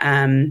done.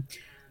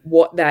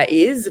 What that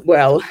is,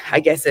 well, I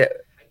guess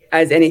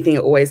as anything,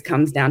 it always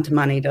comes down to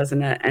money,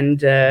 doesn't it? And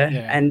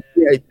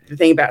the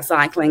thing about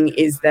cycling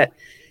is that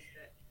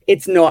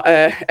it's not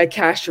a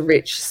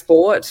cash-rich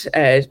sport.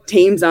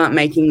 Teams aren't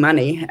making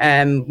money.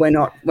 We're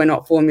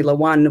not Formula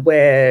One,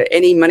 where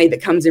any money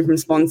that comes in from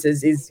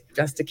sponsors is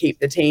just to keep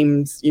the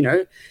teams,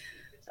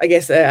 I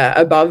guess,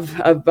 above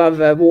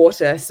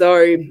water.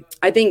 So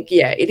I think,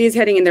 it is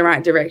heading in the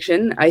right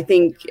direction. I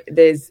think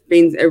there's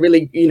been a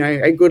really,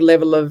 a good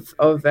level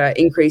of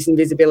increase in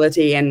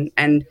visibility,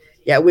 and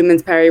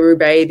women's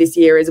Paris-Roubaix this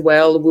year as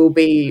well will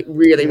be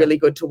really, really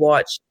good to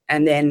watch.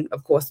 And then,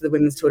 of course, the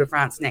Women's Tour de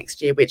France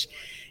next year, which,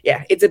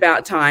 it's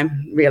about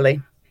time, really.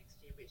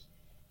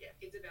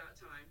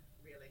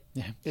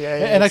 Yeah.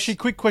 And actually,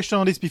 quick question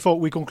on this before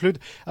we conclude.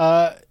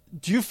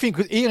 Do you think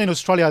here in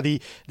Australia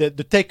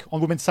the tech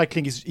on women's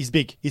cycling is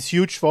big? It's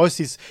huge for us.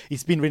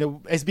 It's been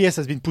SBS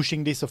has been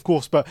pushing this, of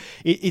course, but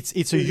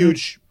it's a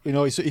huge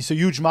it's a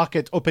huge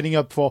market opening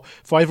up for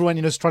everyone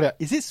in Australia.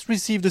 Is this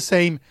received the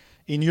same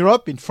in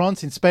Europe, in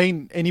France, in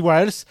Spain, anywhere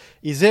else?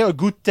 Is there a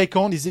good take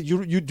on? Is it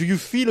do you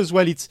feel as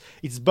well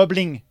it's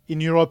bubbling in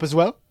Europe as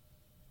well?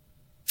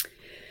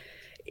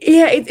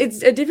 Yeah,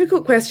 it's a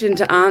difficult question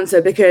to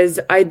answer,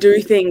 because I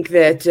do think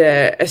that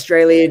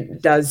Australia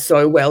does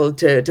so well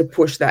to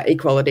push that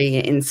equality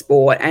in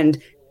sport,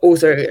 and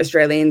also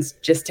Australians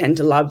just tend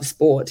to love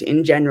sport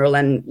in general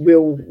and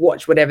will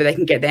watch whatever they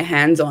can get their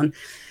hands on.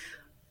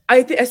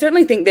 I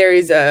certainly think there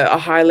is a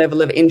high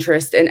level of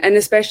interest, and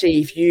especially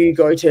if you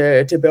go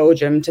to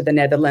Belgium, to the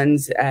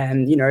Netherlands,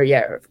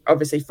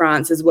 obviously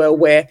France as well,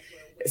 where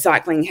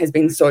cycling has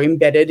been so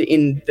embedded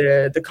in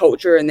the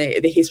culture and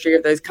the history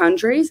of those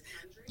countries.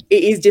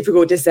 It is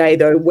difficult to say,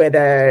 though,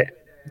 whether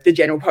the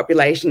general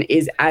population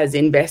is as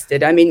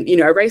invested. I mean,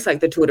 a race like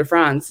the Tour de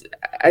France,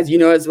 as you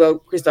know as well,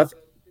 Christophe,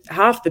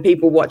 half the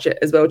people watch it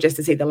as well just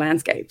to see the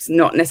landscapes,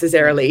 not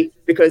necessarily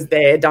because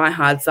they're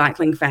diehard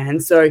cycling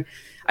fans. So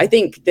I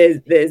think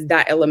there's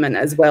that element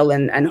as well,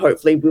 and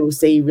hopefully we'll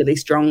see really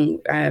strong,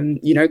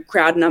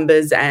 crowd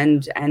numbers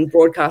and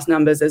broadcast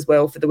numbers as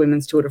well for the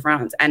Women's Tour de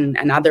France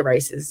and other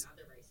races.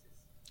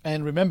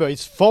 And remember,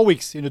 it's 4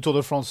 weeks in the Tour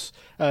de France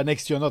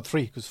next year, not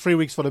 3, because 3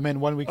 weeks for the men,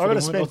 1 week for the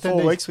women. I'm going to spend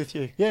 4 weeks with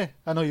you. Yeah,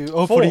 I know you.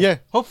 Hopefully, 4. yeah.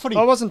 Hopefully.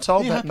 I wasn't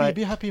told be that, happy, mate.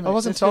 Be happy, mate. I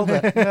wasn't told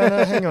that.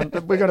 No, hang on.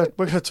 We're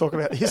gonna talk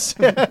about this.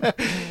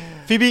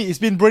 Phoebe, it's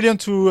been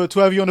brilliant to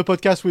have you on the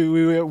podcast. We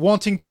were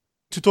wanting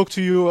to talk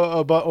to you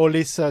about all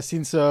this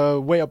since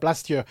way up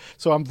last year.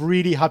 So I'm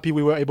really happy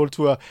we were able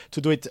to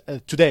do it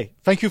today.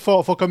 Thank you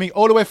for coming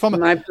all the way from...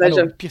 My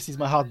pleasure. Pierces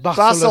my heart.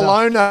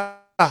 Barcelona.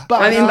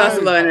 I'm in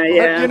Barcelona,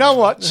 yeah. You know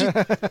what?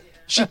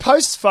 She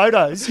posts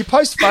photos. You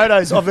post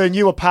photos of her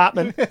new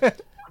apartment.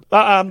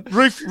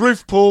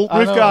 Roof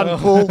garden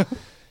pool.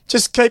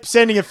 Just keep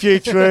sending a few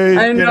through.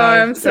 I know,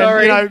 I'm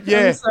sorry. I'm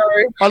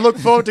sorry. I look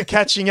forward to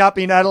catching up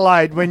in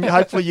Adelaide when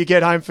hopefully you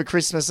get home for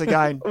Christmas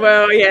again.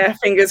 Well, yeah,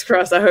 fingers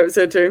crossed. I hope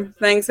so too.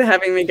 Thanks for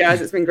having me,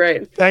 guys. It's been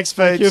great. Thanks,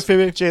 Phoebe. Thank you,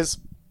 Phoebe. Cheers.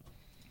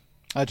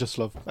 I just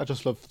love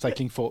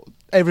cycling for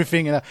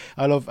everything, and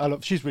I love.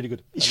 She's really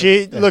good.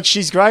 Look,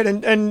 she's great,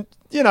 and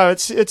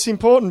it's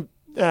important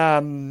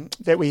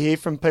that we hear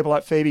from people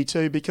like Phoebe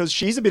too, because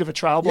she's a bit of a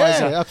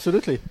trailblazer. Yeah,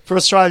 absolutely. For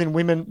Australian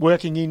women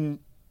working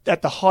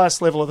at the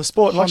highest level of the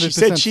sport. Like 100%. She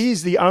said, she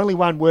is the only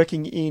one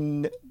working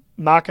in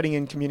marketing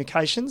and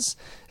communications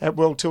at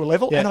World Tour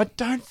level, and I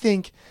don't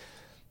think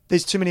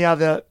there's too many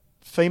other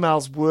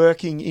females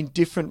working in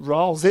different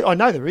roles. I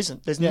know there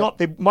isn't. There's not.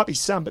 There might be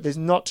some, but there's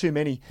not too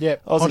many. Yeah,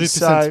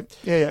 Aussies.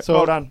 100%. So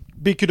well done.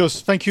 Big kudos.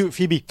 Thank you,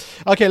 Phoebe.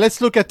 Okay,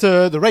 let's look at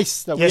the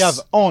race that we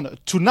have on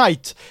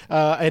tonight.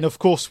 And of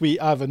course, we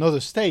have another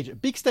stage, a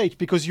big stage,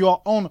 because you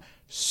are on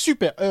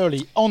super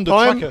early on the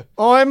tracker.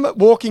 I'm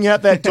walking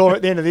out that door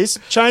at the end of this,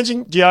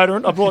 changing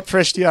deodorant. I brought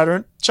fresh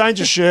deodorant,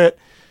 change a shirt,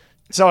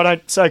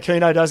 so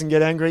Keno doesn't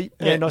get angry,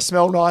 and I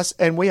smell nice.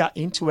 And we are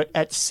into it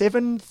at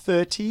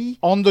 7:30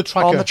 on the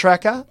tracker. The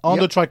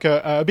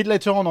tracker. A bit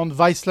later on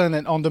Viceland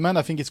and on demand.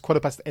 I think it's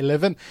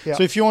 11:15. Yep.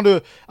 So if you want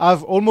to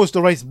have almost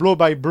the race blow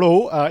by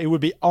blow, it will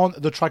be on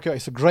the tracker.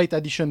 It's a great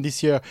addition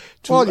this year.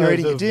 While you're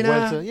eating your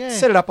dinner,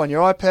 set it up on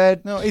your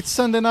iPad. No, it's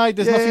Sunday night.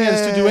 There's nothing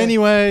else to do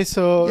anyway.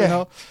 So you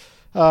know.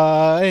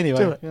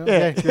 Anyway,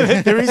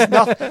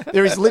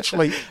 there is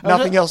literally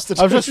nothing else to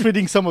do. I was just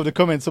reading some of the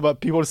comments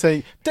about people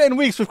saying 10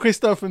 weeks with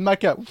Christophe and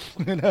Macca.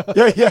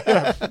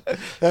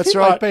 That's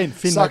right.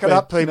 Suck it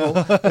up, people.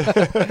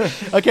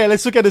 Okay,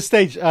 let's look at the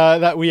stage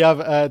that we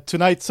have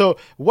tonight. So,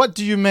 what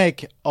do you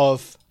make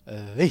of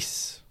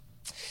this?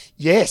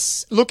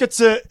 Yes, look,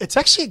 it's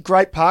actually a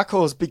great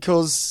parcours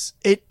because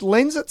it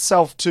lends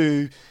itself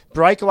to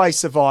breakaway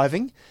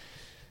surviving,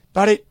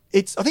 but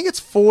I think it's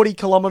 40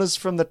 kilometres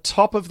from the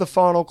top of the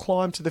final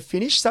climb to the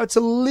finish. So it's a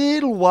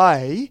little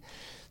way,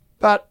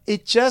 but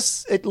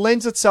it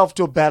lends itself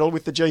to a battle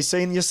with the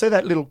GC. And you see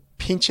that little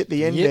pinch at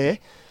the end there.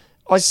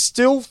 I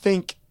still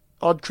think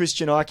Odd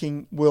Christian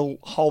Eiking will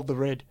hold the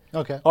red.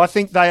 Okay. I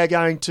think they are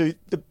going to,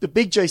 the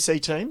big GC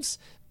teams,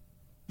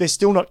 they're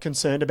still not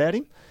concerned about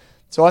him.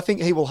 So I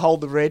think he will hold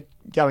the red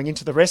going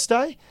into the rest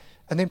day.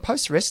 And then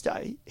post-rest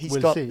day, it's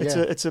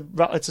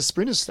a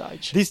sprinter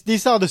stage.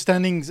 These are the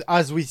standings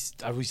as we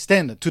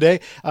stand today.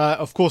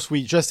 Of course,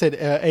 we just said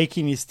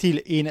Aiken is still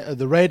in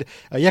the red.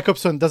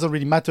 Jakobsen doesn't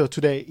really matter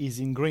today. He's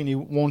in green. He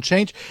won't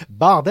change.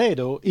 Bardet,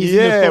 though, is in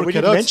the polka we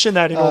didn't mention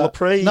that in all the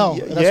pre. No,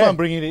 that's why I'm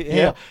bringing it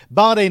here.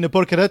 Bardet in the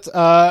polka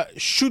dot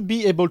should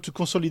be able to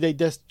consolidate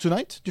this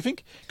tonight, do you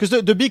think? Because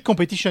the big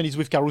competition is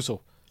with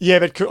Caruso. Yeah,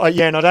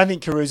 and I don't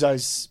think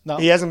Caruso's... No.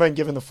 He hasn't been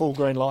given the full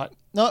green light.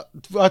 No,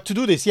 to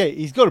do this,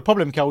 he's got a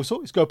problem, Caruso.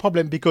 He's got a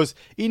problem because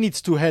he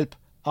needs to help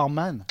our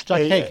man,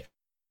 Jack Haig.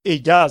 He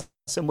does,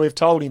 and we've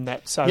told him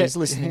that, so he's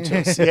listening to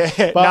us.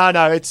 Yeah,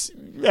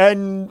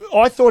 and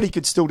I thought he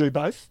could still do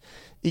both.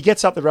 He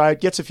gets up the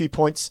road, gets a few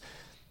points.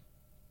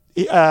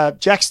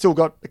 Jack's still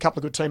got a couple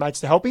of good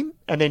teammates to help him,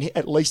 and then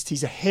at least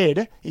he's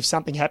ahead. If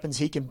something happens,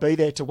 he can be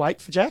there to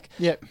wait for Jack.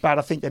 Yeah. But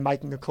I think they're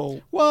making a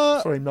call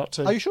for him not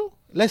to. Are you sure?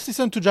 Let's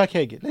listen to Jack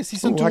Haig. Let's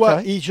listen to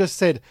what he just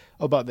said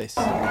about this.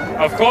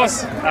 Of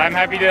course, I'm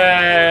happy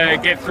to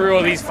get through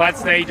all these flat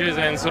stages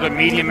and sort of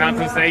medium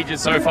mountain stages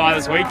so far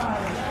this week.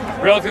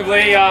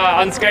 Relatively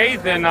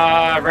unscathed and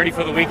ready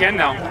for the weekend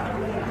now.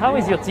 How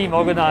is your team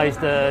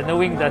organized,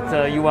 knowing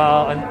that you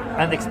are an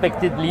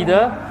unexpected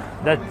leader?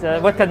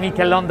 That what can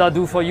Mikel Landa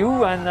do for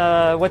you,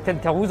 and what can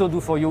Caruso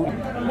do for you?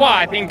 Well,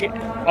 I think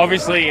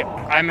obviously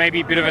I may be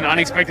a bit of an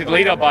unexpected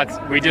leader,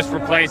 but we just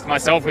replaced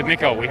myself with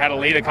Nico. We had a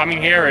leader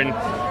coming here, and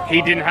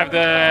he didn't have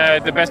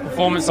the best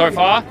performance so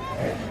far,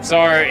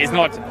 so it's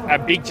not a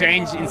big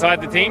change inside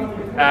the team.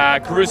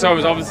 Caruso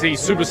is obviously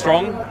super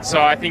strong,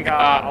 so I think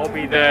I'll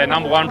be the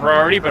number one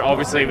priority, but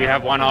obviously we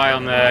have one eye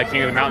on the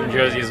King of the Mountain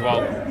jersey as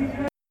well.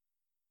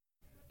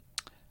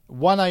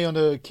 One eye on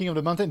the King of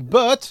the Mountain,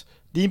 but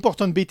the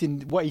important bit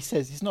in what he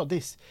says is not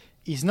this.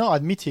 He's not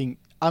admitting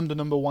I'm the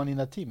number one in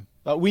that team.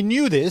 We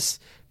knew this,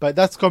 but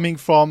that's coming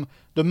from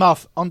the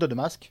mouth under the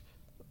mask,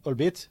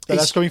 albeit. But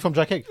that's coming from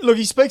Jack Haig. Look,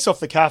 he speaks off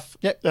the cuff.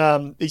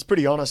 Yep. He's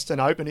pretty honest and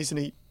open, isn't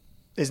he?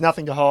 There's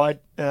nothing to hide,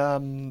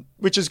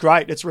 which is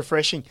great. It's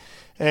refreshing.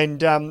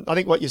 And I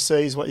think what you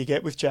see is what you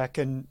get with Jack.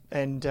 And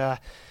I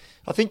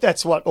think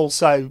that's what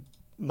also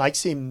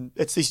makes him,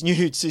 it's this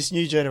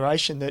new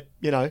generation that,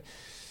 you know,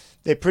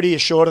 they're pretty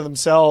assured of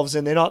themselves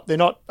and they're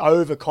not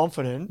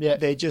overconfident. Yeah.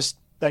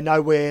 They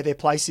know where their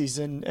place is,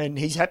 and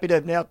he's happy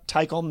to now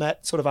take on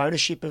that sort of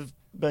ownership of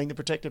being the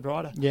protected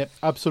rider. Yeah,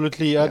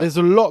 absolutely. There's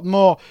a lot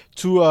more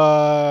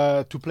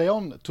to play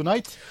on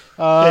tonight.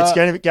 It's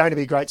going to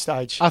be a great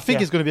stage. I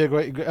think it's going to be a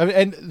great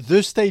and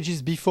the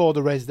stages before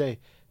the race day,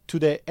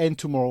 today and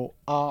tomorrow,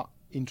 are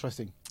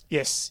interesting.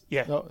 Yes,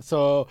 yeah.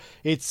 So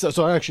it's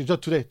so actually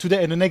not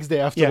today and the next day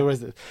after the race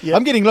day. Yeah.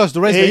 I'm getting lost.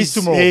 The race day is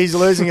tomorrow. He's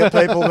losing at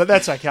people, but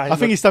that's okay. I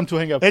think it's time to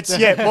hang up.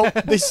 Well,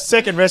 this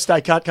second rest day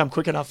can't come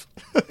quick enough.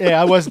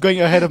 I was going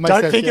ahead of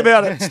myself. Don't think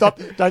about it.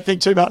 Stop. Don't think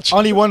too much.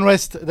 Only one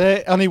rest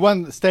there, only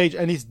one stage,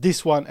 and it's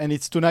this one, and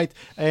it's tonight,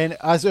 and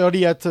as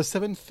early at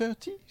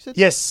 7:30.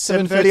 Yes,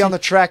 7:30 on the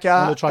tracker.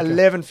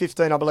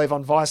 11:15, I believe,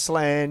 on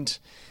Viceland.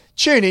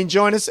 Tune in,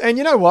 join us, and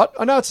you know what?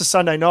 I know it's a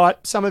Sunday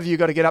night. Some of you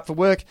got to get up for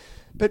work.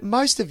 But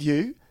most of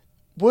you,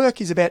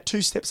 work is about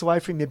 2 steps away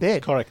from your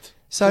bed. Correct.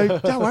 So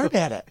don't worry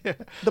about it. Yeah.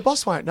 The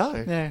boss won't know.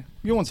 Yeah,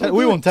 we won't tell them.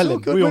 We won't tell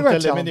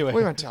them anyway.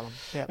 We won't tell them.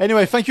 Yeah.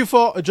 Anyway, thank you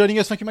for joining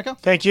us. Thank you, Maka.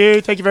 Thank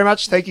you. Thank you very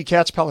much. Thank you,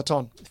 Couch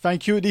Peloton.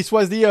 Thank you. This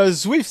was the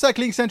Zwift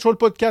Cycling Central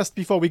podcast.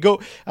 Before we go,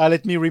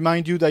 let me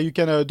remind you that you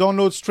can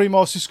download, stream,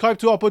 or subscribe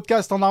to our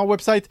podcast on our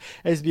website,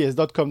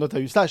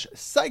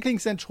 sbs.com.au/cycling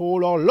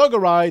central, or log a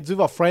ride with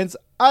our friends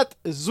at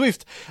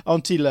Zwift.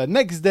 Until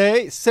next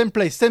day, same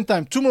place, same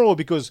time tomorrow,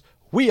 because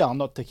we are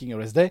not taking a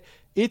rest day.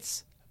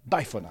 It's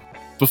bye for now.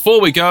 Before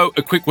we go,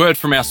 a quick word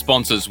from our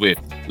sponsor,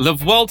 Zwift. La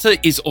Vuelta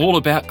is all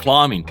about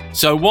climbing,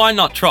 so why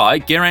not try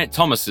Geraint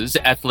Thomas's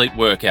athlete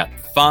workout?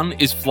 Fun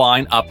is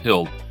flying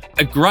uphill.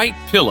 A great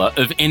pillar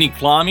of any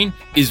climbing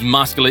is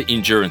muscular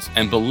endurance,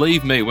 and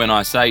believe me when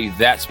I say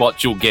that's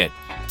what you'll get.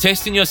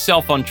 Testing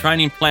yourself on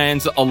training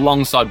plans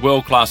alongside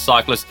world-class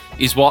cyclists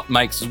is what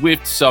makes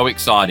Zwift so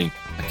exciting.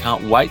 I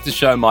can't wait to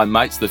show my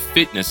mates the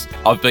fitness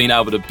I've been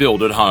able to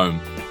build at home.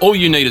 All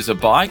you need is a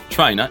bike,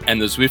 trainer, and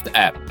the Zwift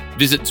app.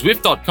 Visit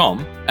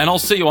Zwift.com and I'll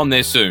see you on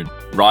there soon.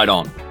 Ride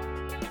on.